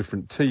fans of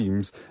different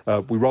teams.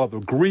 We rather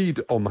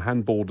agreed on the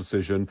handball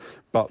decision,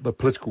 but the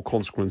political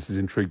consequences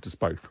intrigued us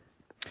both.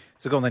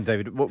 So go on then,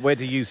 David. Where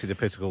do you see the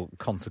political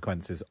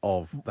consequences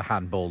of the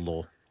handball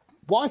law?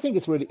 What I think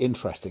is really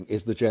interesting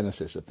is the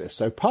genesis of this.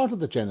 So part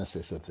of the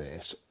genesis of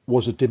this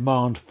was a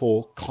demand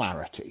for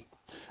clarity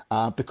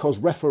because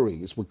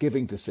referees were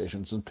giving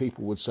decisions and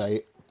people would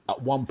say,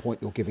 at one point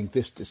you're giving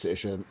this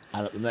decision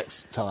and at the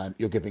next time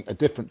you're giving a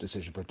different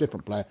decision for a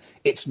different player.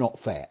 It's not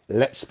fair.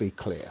 Let's be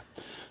clear.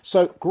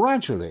 So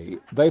gradually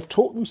they've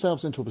talked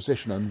themselves into a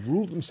position and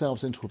ruled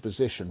themselves into a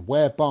position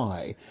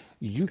whereby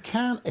you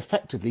can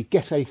effectively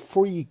get a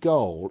free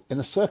goal in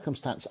a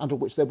circumstance under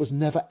which there was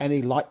never any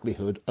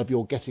likelihood of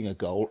your getting a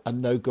goal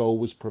and no goal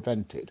was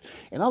prevented.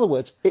 In other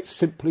words, it's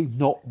simply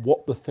not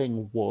what the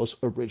thing was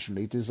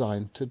originally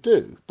designed to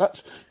do.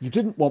 You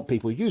didn't want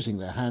people using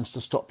their hands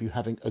to stop you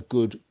having a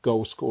good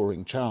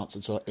goal-scoring chance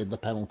and so in the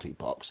penalty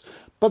box.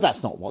 But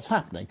that's not what's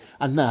happening.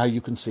 And now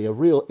you can see a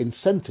real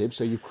incentive,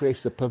 so you've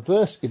created a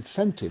perverse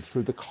incentive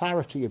through the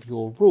clarity of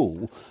your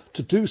rule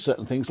to do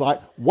certain things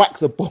like whack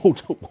the ball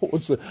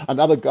towards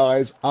another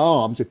guy's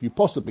arms if you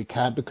possibly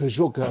can, because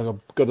you've got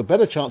a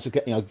better chance of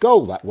getting a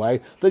goal that way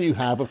than you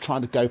have of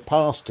trying to go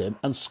past him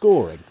and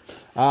scoring,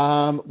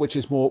 which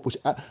is more.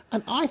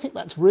 And I think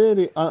that's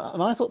really,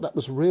 and I thought that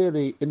was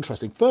really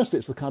interesting. First,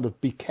 it's the kind of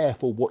be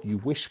careful what you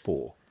wish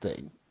for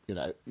thing.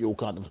 you all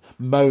kind of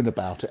moan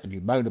about it, and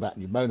you moan about it,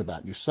 and you moan about it,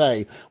 and you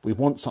say, we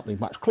want something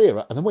much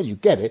clearer, and then when you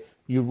get it,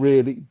 you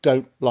really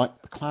don't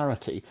like the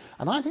clarity.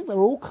 And I think there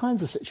are all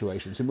kinds of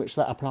situations in which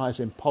that applies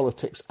in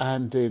politics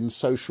and in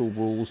social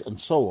rules and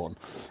so on,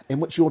 in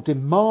which your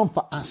demand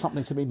for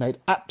something to be made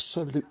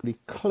absolutely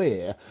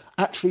clear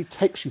actually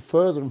takes you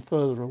further and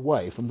further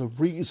away from the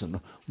reason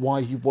why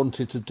you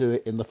wanted to do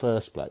it in the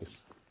first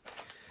place.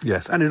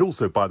 Yes, and it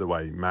also, by the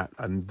way, Matt,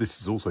 and this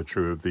is also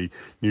true of the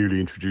newly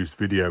introduced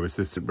video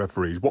assistant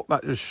referees, what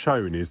that has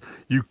shown is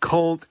you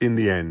can't, in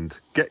the end,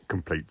 get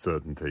complete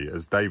certainty,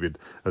 as David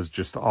has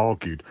just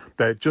argued.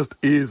 There just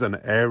is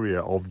an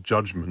area of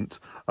judgment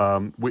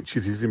which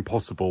it is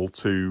impossible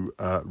to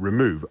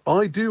remove.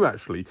 I do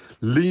actually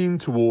lean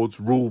towards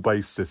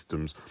rule-based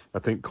systems. I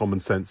think common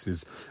sense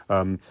is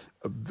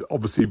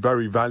obviously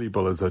very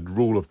valuable as a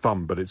rule of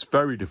thumb, but it's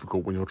very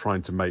difficult when you're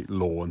trying to make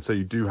law, and so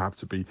you do have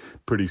to be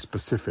pretty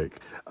specific.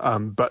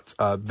 But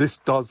this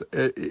does,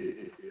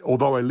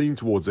 although I lean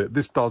towards it,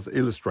 this does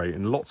illustrate,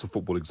 and lots of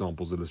football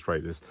examples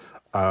illustrate this,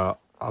 a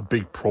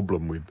big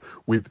problem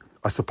with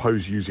I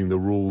suppose using the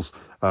rules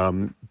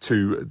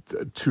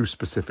too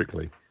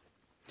specifically.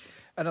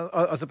 And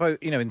I suppose,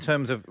 in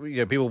terms of,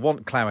 people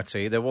want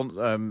clarity, they want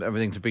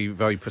everything to be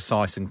very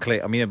precise and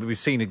clear. I mean, we've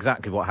seen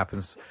exactly what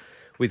happens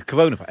with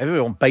coronavirus.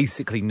 Everyone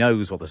basically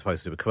knows what they're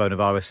supposed to do with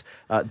coronavirus.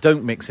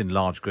 Don't mix in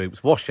large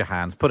groups, wash your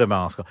hands, put a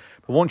mask on.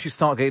 But once you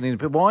start getting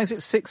in, why is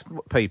it 6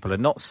 people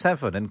and not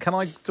 7? And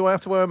do I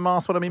have to wear a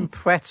mask when I'm in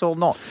Pret or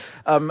not?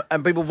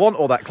 And people want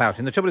all that clarity.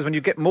 And the trouble is, when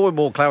you get more and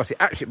more clarity,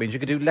 actually it means you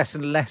can do less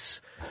and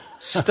less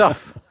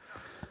stuff.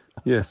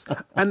 Yes,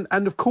 and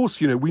of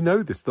course, we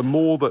know this. The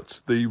more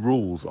that the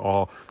rules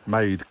are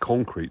made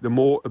concrete, the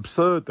more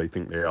absurd they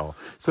think they are.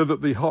 So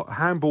that the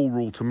handball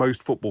rule to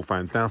most football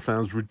fans now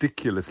sounds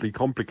ridiculously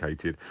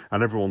complicated,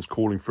 and everyone's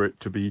calling for it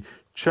to be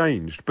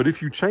changed. But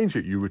if you change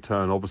it, you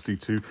return obviously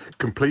to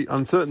complete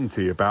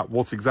uncertainty about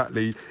what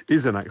exactly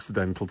is an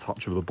accidental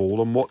touch of the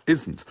ball and what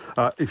isn't.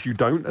 If you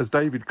don't, as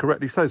David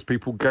correctly says,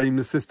 people game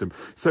the system.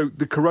 So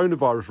the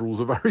coronavirus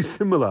rules are very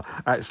similar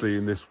actually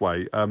in this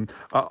way.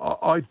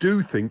 I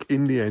do think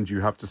in the end you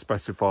have to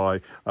specify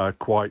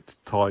quite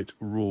tight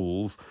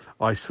rules.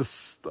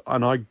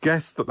 And I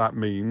guess that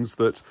means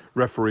that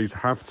referees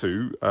have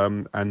to,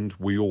 and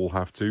we all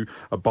have to,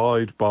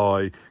 abide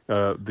by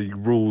the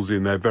rules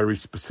in their very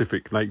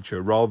specific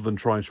nature, rather than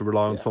trying to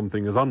rely on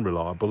something as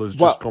unreliable as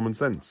just common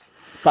sense.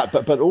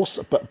 But I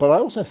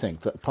also think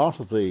that part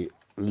of the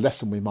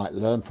lesson we might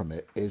learn from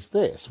it is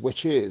this,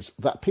 which is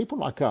that people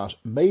like us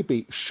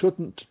maybe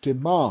shouldn't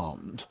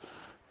demand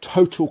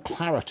total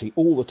clarity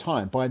all the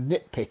time by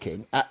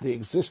nitpicking at the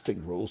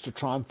existing rules to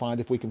try and find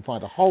if we can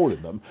find a hole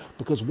in them,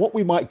 because what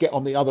we might get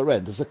on the other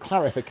end is a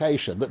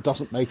clarification that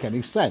doesn't make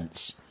any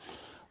sense.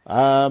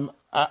 And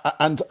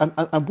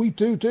we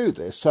do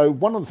this. So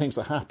one of the things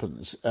that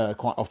happens,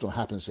 quite often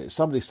happens, is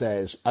somebody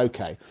says,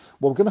 OK,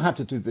 well, we're going to have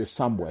to do this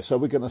somewhere, so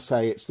we're going to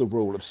say it's the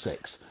rule of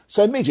 6.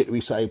 So immediately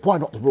we say, why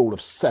not the rule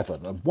of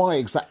 7? And why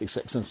exactly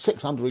 6? And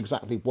 6 under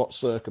exactly what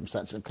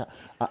circumstance?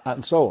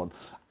 And so on.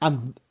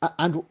 And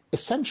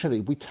essentially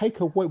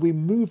we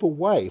move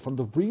away from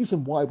the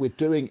reason why we're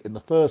doing it in the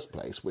first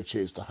place, which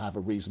is to have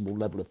a reasonable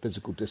level of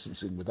physical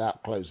distancing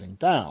without closing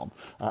down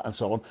and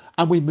so on.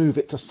 And we move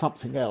it to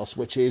something else,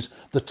 which is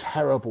the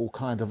terrible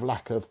kind of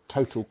lack of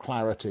total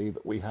clarity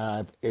that we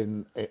have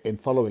in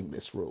following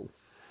this rule.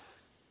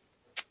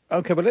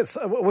 OK, but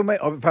we're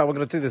going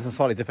to do this in a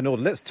slightly different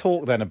order. Let's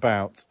talk then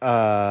about,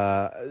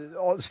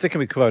 sticking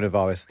with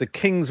coronavirus, the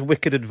King's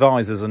wicked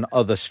advisors and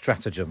other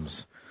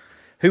stratagems.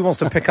 Who wants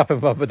to pick up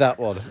and run with that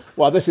one?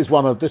 Well, this is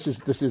one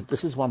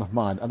of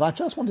mine, and I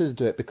just wanted to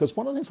do it because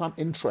one of the things I'm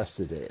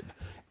interested in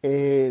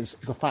is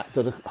the fact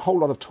that a whole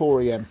lot of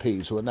Tory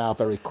MPs who are now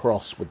very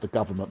cross with the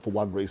government for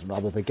one reason or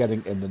other, they're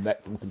getting in the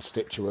net from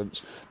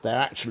constituents. They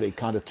actually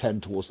kind of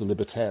tend towards the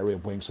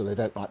libertarian wing, so they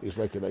don't like these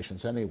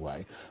regulations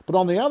anyway. But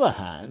on the other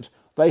hand,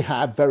 they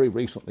have very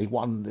recently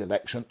won the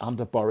election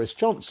under Boris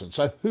Johnson.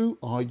 So who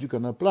are you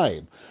going to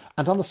blame?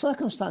 And under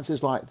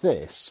circumstances like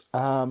this,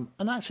 and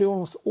actually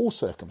almost all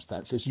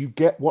circumstances, you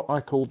get what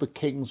I call the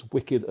King's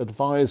wicked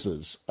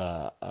advisors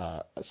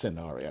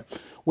scenario,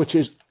 which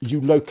is you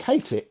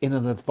locate it in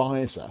an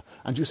advisor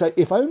and you say,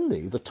 if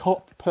only the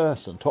top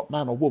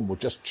man or woman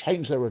would just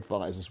change their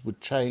advisors, would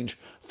change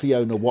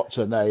Fiona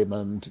What's-Her-Name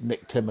and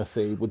Nick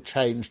Timothy, would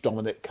change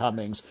Dominic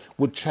Cummings,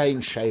 would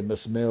change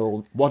Seamus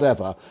Mill,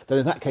 whatever, then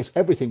in that case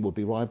everything would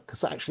be right,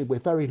 because actually we're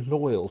very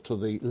loyal to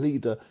the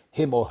leader,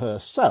 him or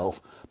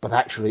herself, but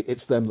actually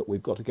it's them that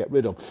we've got to get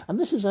rid of. And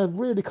this is a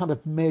really kind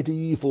of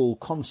medieval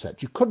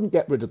concept. You couldn't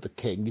get rid of the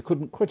king, you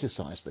couldn't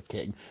criticise the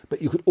king,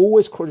 but you could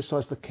always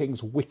criticise the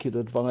king's wicked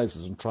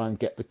advisors and try and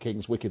get the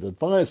king's wicked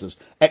advisors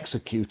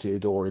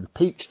executed or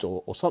impeached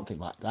or something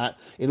like that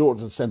in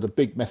order to send a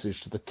big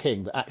message to the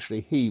king that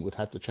actually he would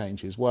have to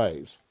change his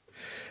ways.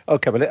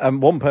 OK, well,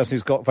 one person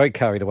who's got very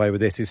carried away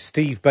with this is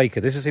Steve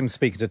Baker. This is him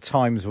speaking to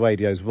Times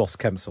Radio's Ross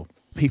Kempsell.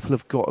 People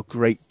have got a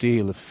great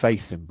deal of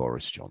faith in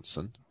Boris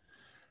Johnson.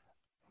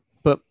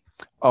 But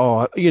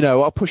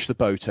I'll push the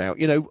boat out.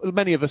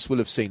 Many of us will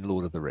have seen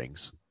Lord of the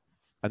Rings.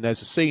 And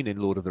there's a scene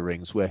in Lord of the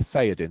Rings where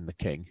Theoden, the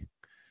king,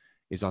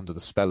 is under the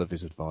spell of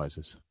his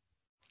advisors.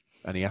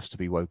 And he has to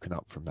be woken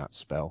up from that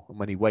spell. And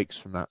when he wakes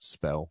from that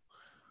spell,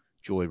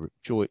 joy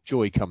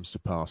comes to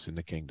pass in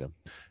the kingdom.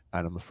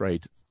 And I'm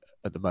afraid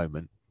at the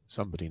moment,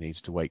 somebody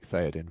needs to wake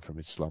Theoden from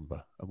his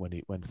slumber. And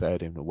when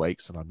Theoden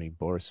awakes, and I mean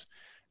Boris,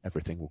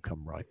 everything will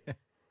come right.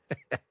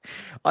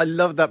 I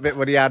love that bit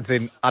when he adds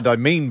in, and I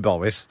mean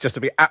Boris, just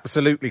to be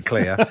absolutely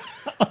clear.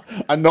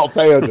 And not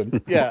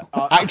Theoden. Yeah.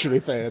 Actually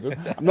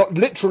Theoden. I'm not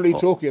literally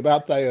talking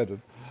about Theoden.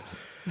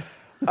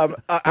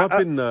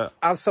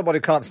 As someone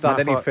who can't stand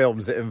any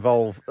films that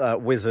involve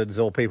wizards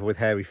or people with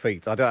hairy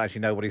feet, I don't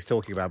actually know what he's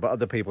talking about, but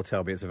other people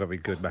tell me it's a very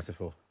good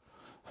metaphor.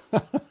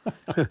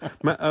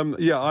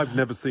 I've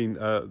never seen.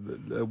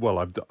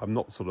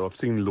 I've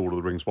seen Lord of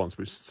the Rings once,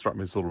 which struck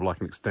me as sort of like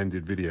an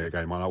extended video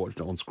game, and I watched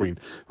it on screen.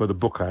 Where the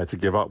book I had to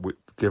give up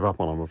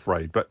on, I'm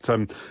afraid. But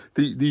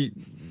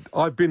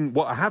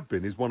what I have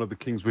been is one of the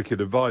King's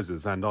Wicked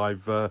advisors, and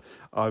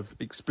I've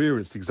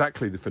experienced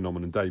exactly the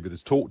phenomenon David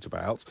has talked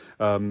about,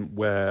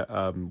 where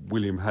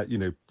William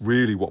Hague,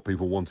 really what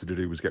people wanted to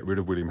do was get rid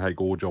of William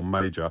Hague or John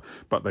Major,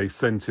 but they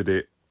centred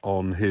it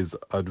on his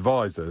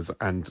advisors,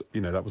 and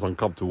that was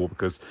uncomfortable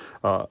because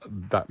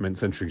that meant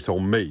centering it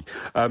on me.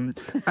 I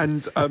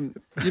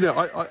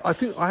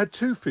think I had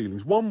two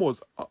feelings. One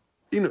was,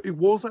 it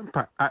was in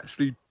fact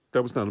actually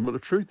there was an element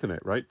of truth in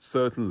it, right?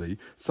 Certainly,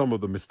 some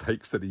of the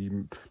mistakes that he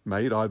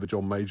made, either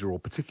John Major or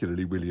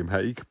particularly William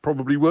Hague,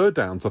 probably were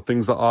down to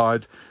things that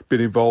I'd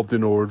been involved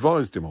in or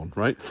advised him on,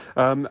 right?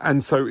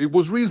 And so it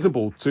was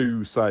reasonable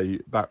to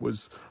say that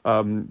was,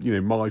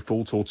 my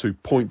fault, or to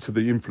point to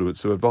the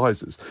influence of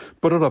advisors.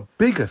 But on a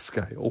bigger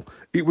scale,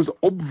 it was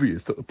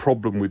obvious that the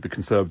problem with the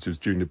Conservatives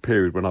during the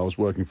period when I was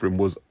working for him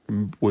was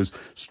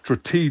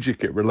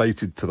strategic. It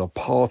related to the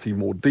party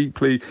more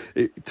deeply.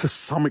 To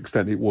some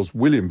extent, it was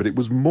William, but it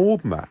was more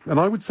than that. And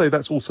I would say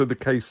that's also the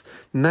case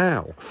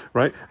now,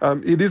 right?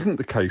 It isn't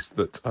the case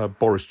that if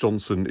Boris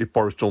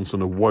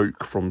Johnson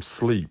awoke from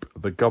sleep,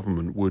 the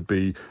government would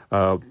be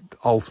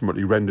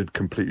ultimately rendered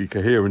completely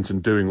coherent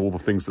and doing all the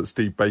things that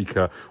Steve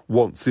Baker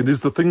wants. It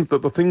is the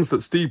things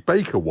that Steve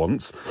Baker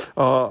wants,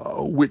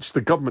 which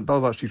the government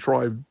does actually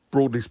try,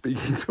 broadly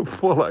speaking, to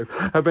follow,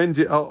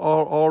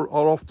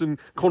 are often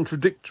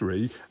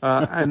contradictory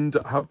and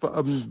have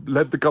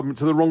led the government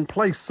to the wrong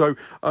place. So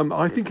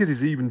I think it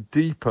is even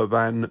deeper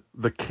than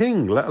the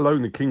king, let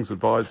alone the king's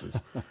advisors.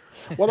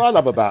 What I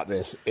love about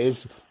this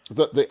is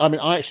that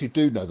I actually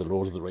do know the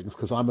Lord of the Rings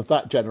because I'm of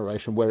that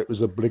generation where it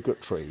was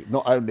obligatory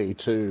not only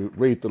to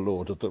read the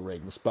Lord of the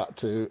Rings but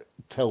to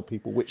tell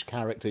people which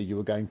character you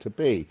were going to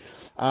be.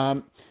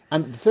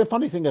 And the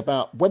funny thing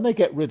about when they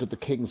get rid of the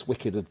King's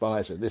Wicked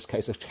advisor, in this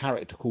case a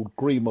character called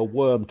Grima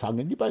Wormtongue,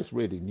 and you both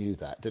really knew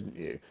that, didn't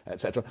you,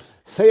 etc.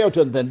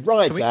 Theoden then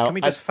rides out. Can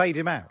we just fade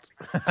him out?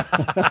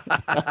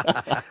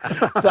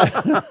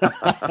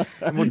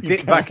 And we'll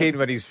dip back in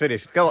when he's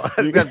finished. Go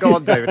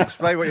on, David.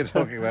 Explain what you're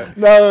talking about.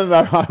 No,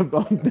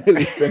 I'm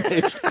nearly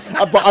finished.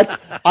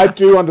 But I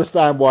do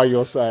understand why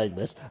you're saying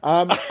this.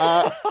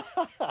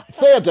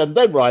 Theoden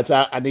then rides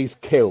out and he's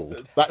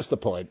killed. That's the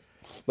point.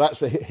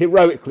 That's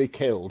heroically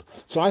killed.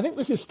 So I think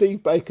this is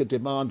Steve Baker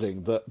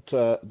demanding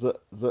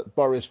that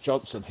Boris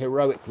Johnson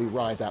heroically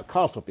ride out,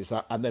 cast off his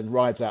hat, and then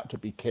rides out to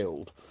be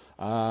killed,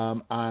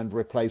 and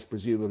replaced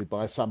presumably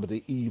by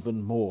somebody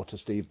even more to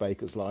Steve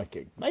Baker's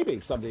liking. Maybe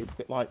somebody a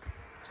bit like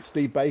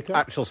Steve Baker.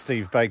 Actual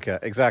Steve Baker,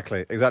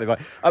 exactly right.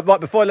 Right,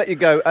 before I let you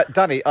go,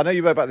 Danny, I know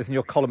you wrote about this in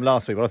your column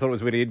last week, but I thought it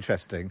was really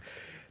interesting.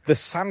 The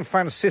San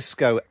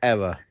Francisco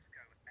error.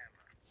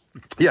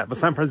 Yeah, the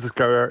San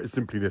Francisco error is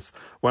simply this.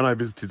 When I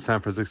visited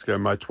San Francisco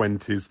in my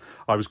 20s,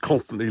 I was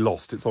constantly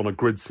lost. It's on a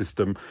grid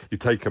system. You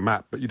take a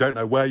map, but you don't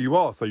know where you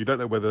are. So you don't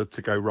know whether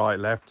to go right,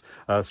 left,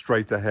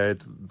 straight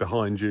ahead,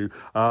 behind you.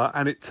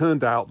 And it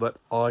turned out that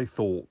I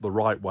thought the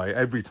right way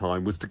every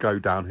time was to go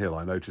downhill.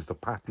 I noticed a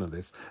pattern of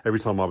this. Every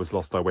time I was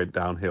lost, I went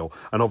downhill.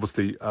 And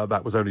obviously,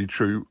 that was only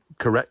true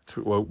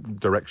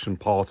direction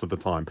part of the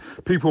time.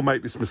 People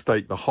make this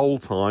mistake the whole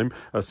time.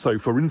 So,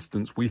 for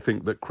instance, we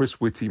think that Chris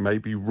Whitty may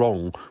be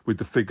wrong with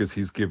the figures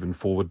he's given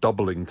for the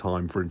doubling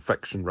time for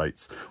infection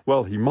rates.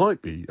 Well, he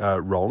might be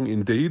wrong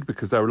indeed,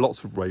 because there are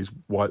lots of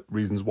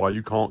reasons why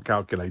you can't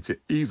calculate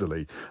it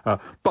easily.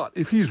 But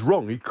if he's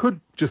wrong, he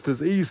could just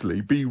as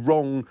easily be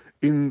wrong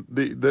in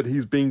that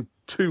he's being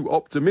too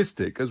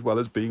optimistic as well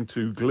as being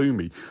too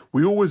gloomy.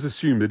 We always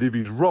assume that if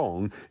he's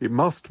wrong, it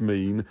must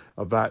mean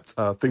that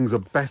things are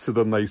better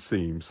than they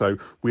seem. So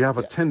we have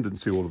a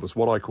tendency, all of us,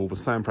 what I call the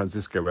San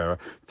Francisco error,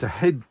 to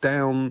head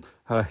down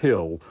a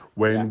hill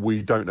when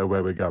we don't know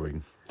where we're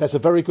going. There's a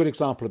very good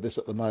example of this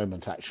at the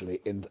moment,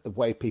 actually, in the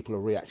way people are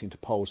reacting to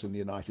polls in the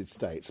United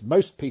States.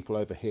 Most people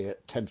over here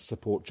tend to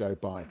support Joe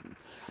Biden,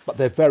 but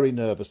they're very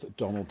nervous that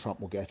Donald Trump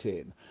will get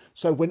in.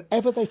 So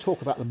whenever they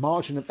talk about the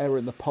margin of error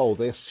in the poll,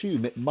 they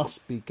assume it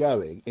must be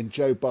going in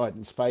Joe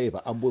Biden's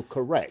favour and will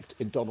correct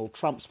in Donald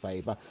Trump's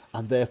favour,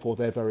 and therefore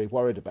they're very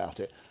worried about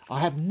it.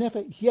 I have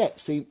never yet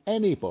seen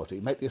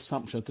anybody make the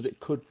assumption that it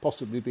could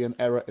possibly be an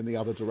error in the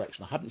other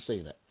direction. I haven't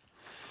seen it.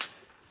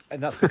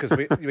 And that's because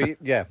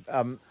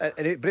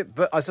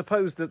but I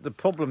suppose that the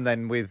problem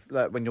then with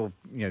when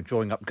you're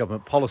drawing up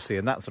government policy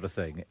and that sort of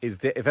thing is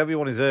that if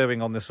everyone is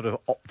erring on this sort of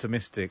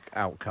optimistic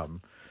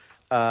outcome,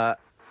 that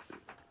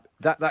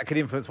can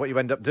influence what you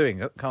end up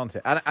doing, can't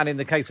it? And in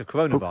the case of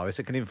coronavirus,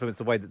 it can influence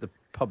the way that the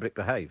public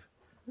behave.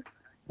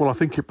 Well, I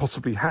think it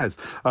possibly has,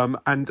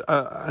 and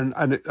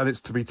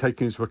it's to be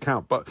taken into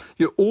account. But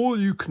all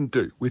you can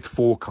do with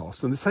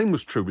forecasts, and the same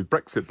was true with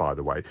Brexit, by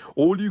the way,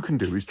 all you can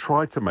do is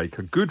try to make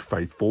a good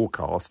faith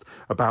forecast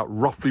about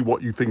roughly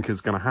what you think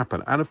is going to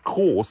happen. And of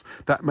course,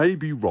 that may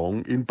be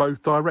wrong in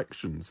both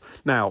directions.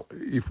 Now,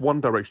 if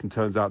one direction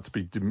turns out to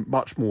be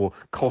much more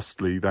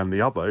costly than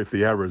the other, if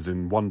the error's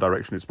in one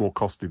direction, it's more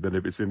costly than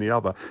if it's in the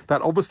other.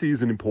 That obviously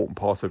is an important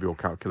part of your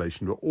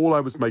calculation. But all I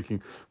was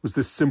making was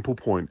this simple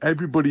point.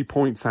 Everybody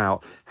points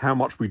out how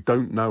much we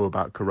don't know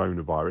about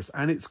coronavirus,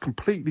 and it's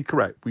completely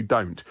correct, we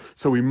don't.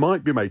 So we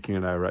might be making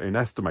an error in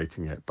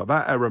estimating it, but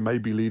that error may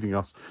be leading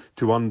us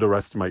to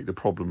underestimate the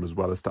problem as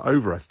well as to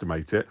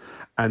overestimate it,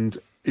 and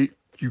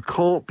you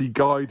can't be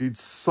guided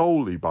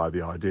solely by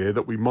the idea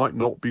that we might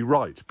not be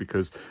right,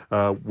 because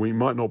we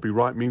might not be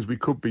right means we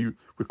could be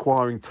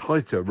requiring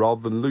tighter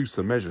rather than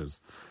looser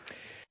measures.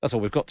 That's all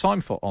we've got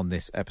time for on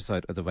this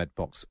episode of the Red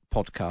Box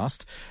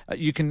podcast.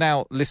 You can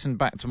now listen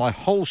back to my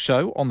whole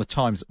show on the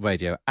Times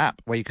Radio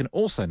app, where you can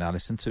also now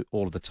listen to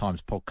all of the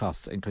Times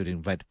podcasts,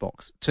 including Red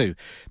Box 2.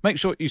 Make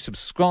sure you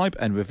subscribe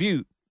and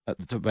review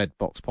the Red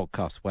Box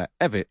podcast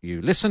wherever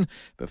you listen.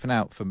 But for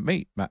now, from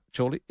me, Matt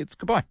Chorley, it's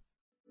goodbye.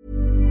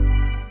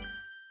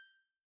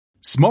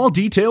 Small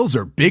details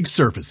are big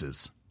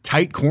surfaces.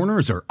 Tight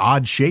corners are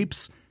odd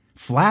shapes.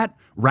 Flat,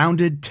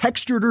 rounded,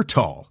 textured, or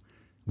tall.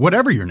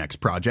 Whatever your next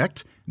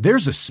project,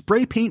 there's a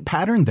spray paint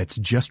pattern that's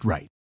just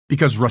right.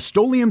 Because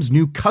Rust-Oleum's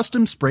new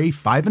Custom Spray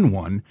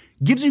 5-in-1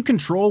 gives you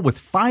control with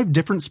 5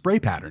 different spray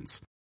patterns.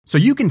 So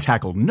you can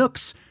tackle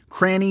nooks,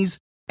 crannies,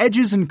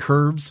 edges, and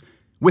curves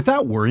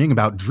without worrying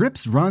about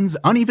drips, runs,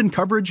 uneven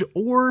coverage,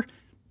 or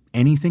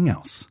anything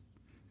else.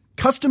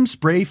 Custom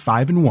Spray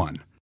 5-in-1.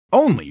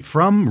 Only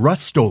from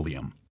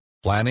Rust-Oleum.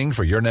 Planning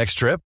for your next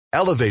trip?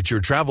 Elevate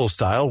your travel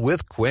style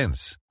with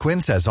Quince.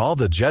 Quince has all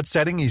the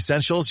jet-setting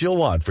essentials you'll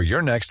want for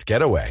your next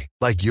getaway,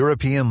 like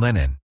European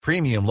linen,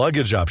 premium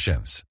luggage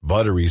options,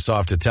 buttery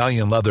soft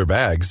Italian leather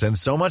bags, and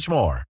so much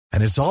more.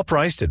 And it's all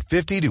priced at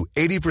 50 to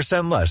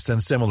 80% less than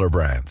similar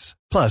brands.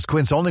 Plus,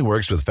 Quince only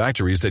works with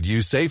factories that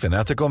use safe and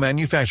ethical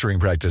manufacturing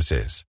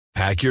practices.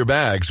 Pack your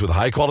bags with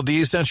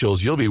high-quality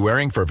essentials you'll be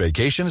wearing for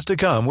vacations to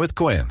come with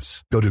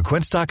Quince. Go to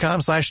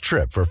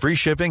quince.com/trip for free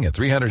shipping and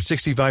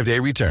 365-day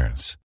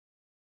returns.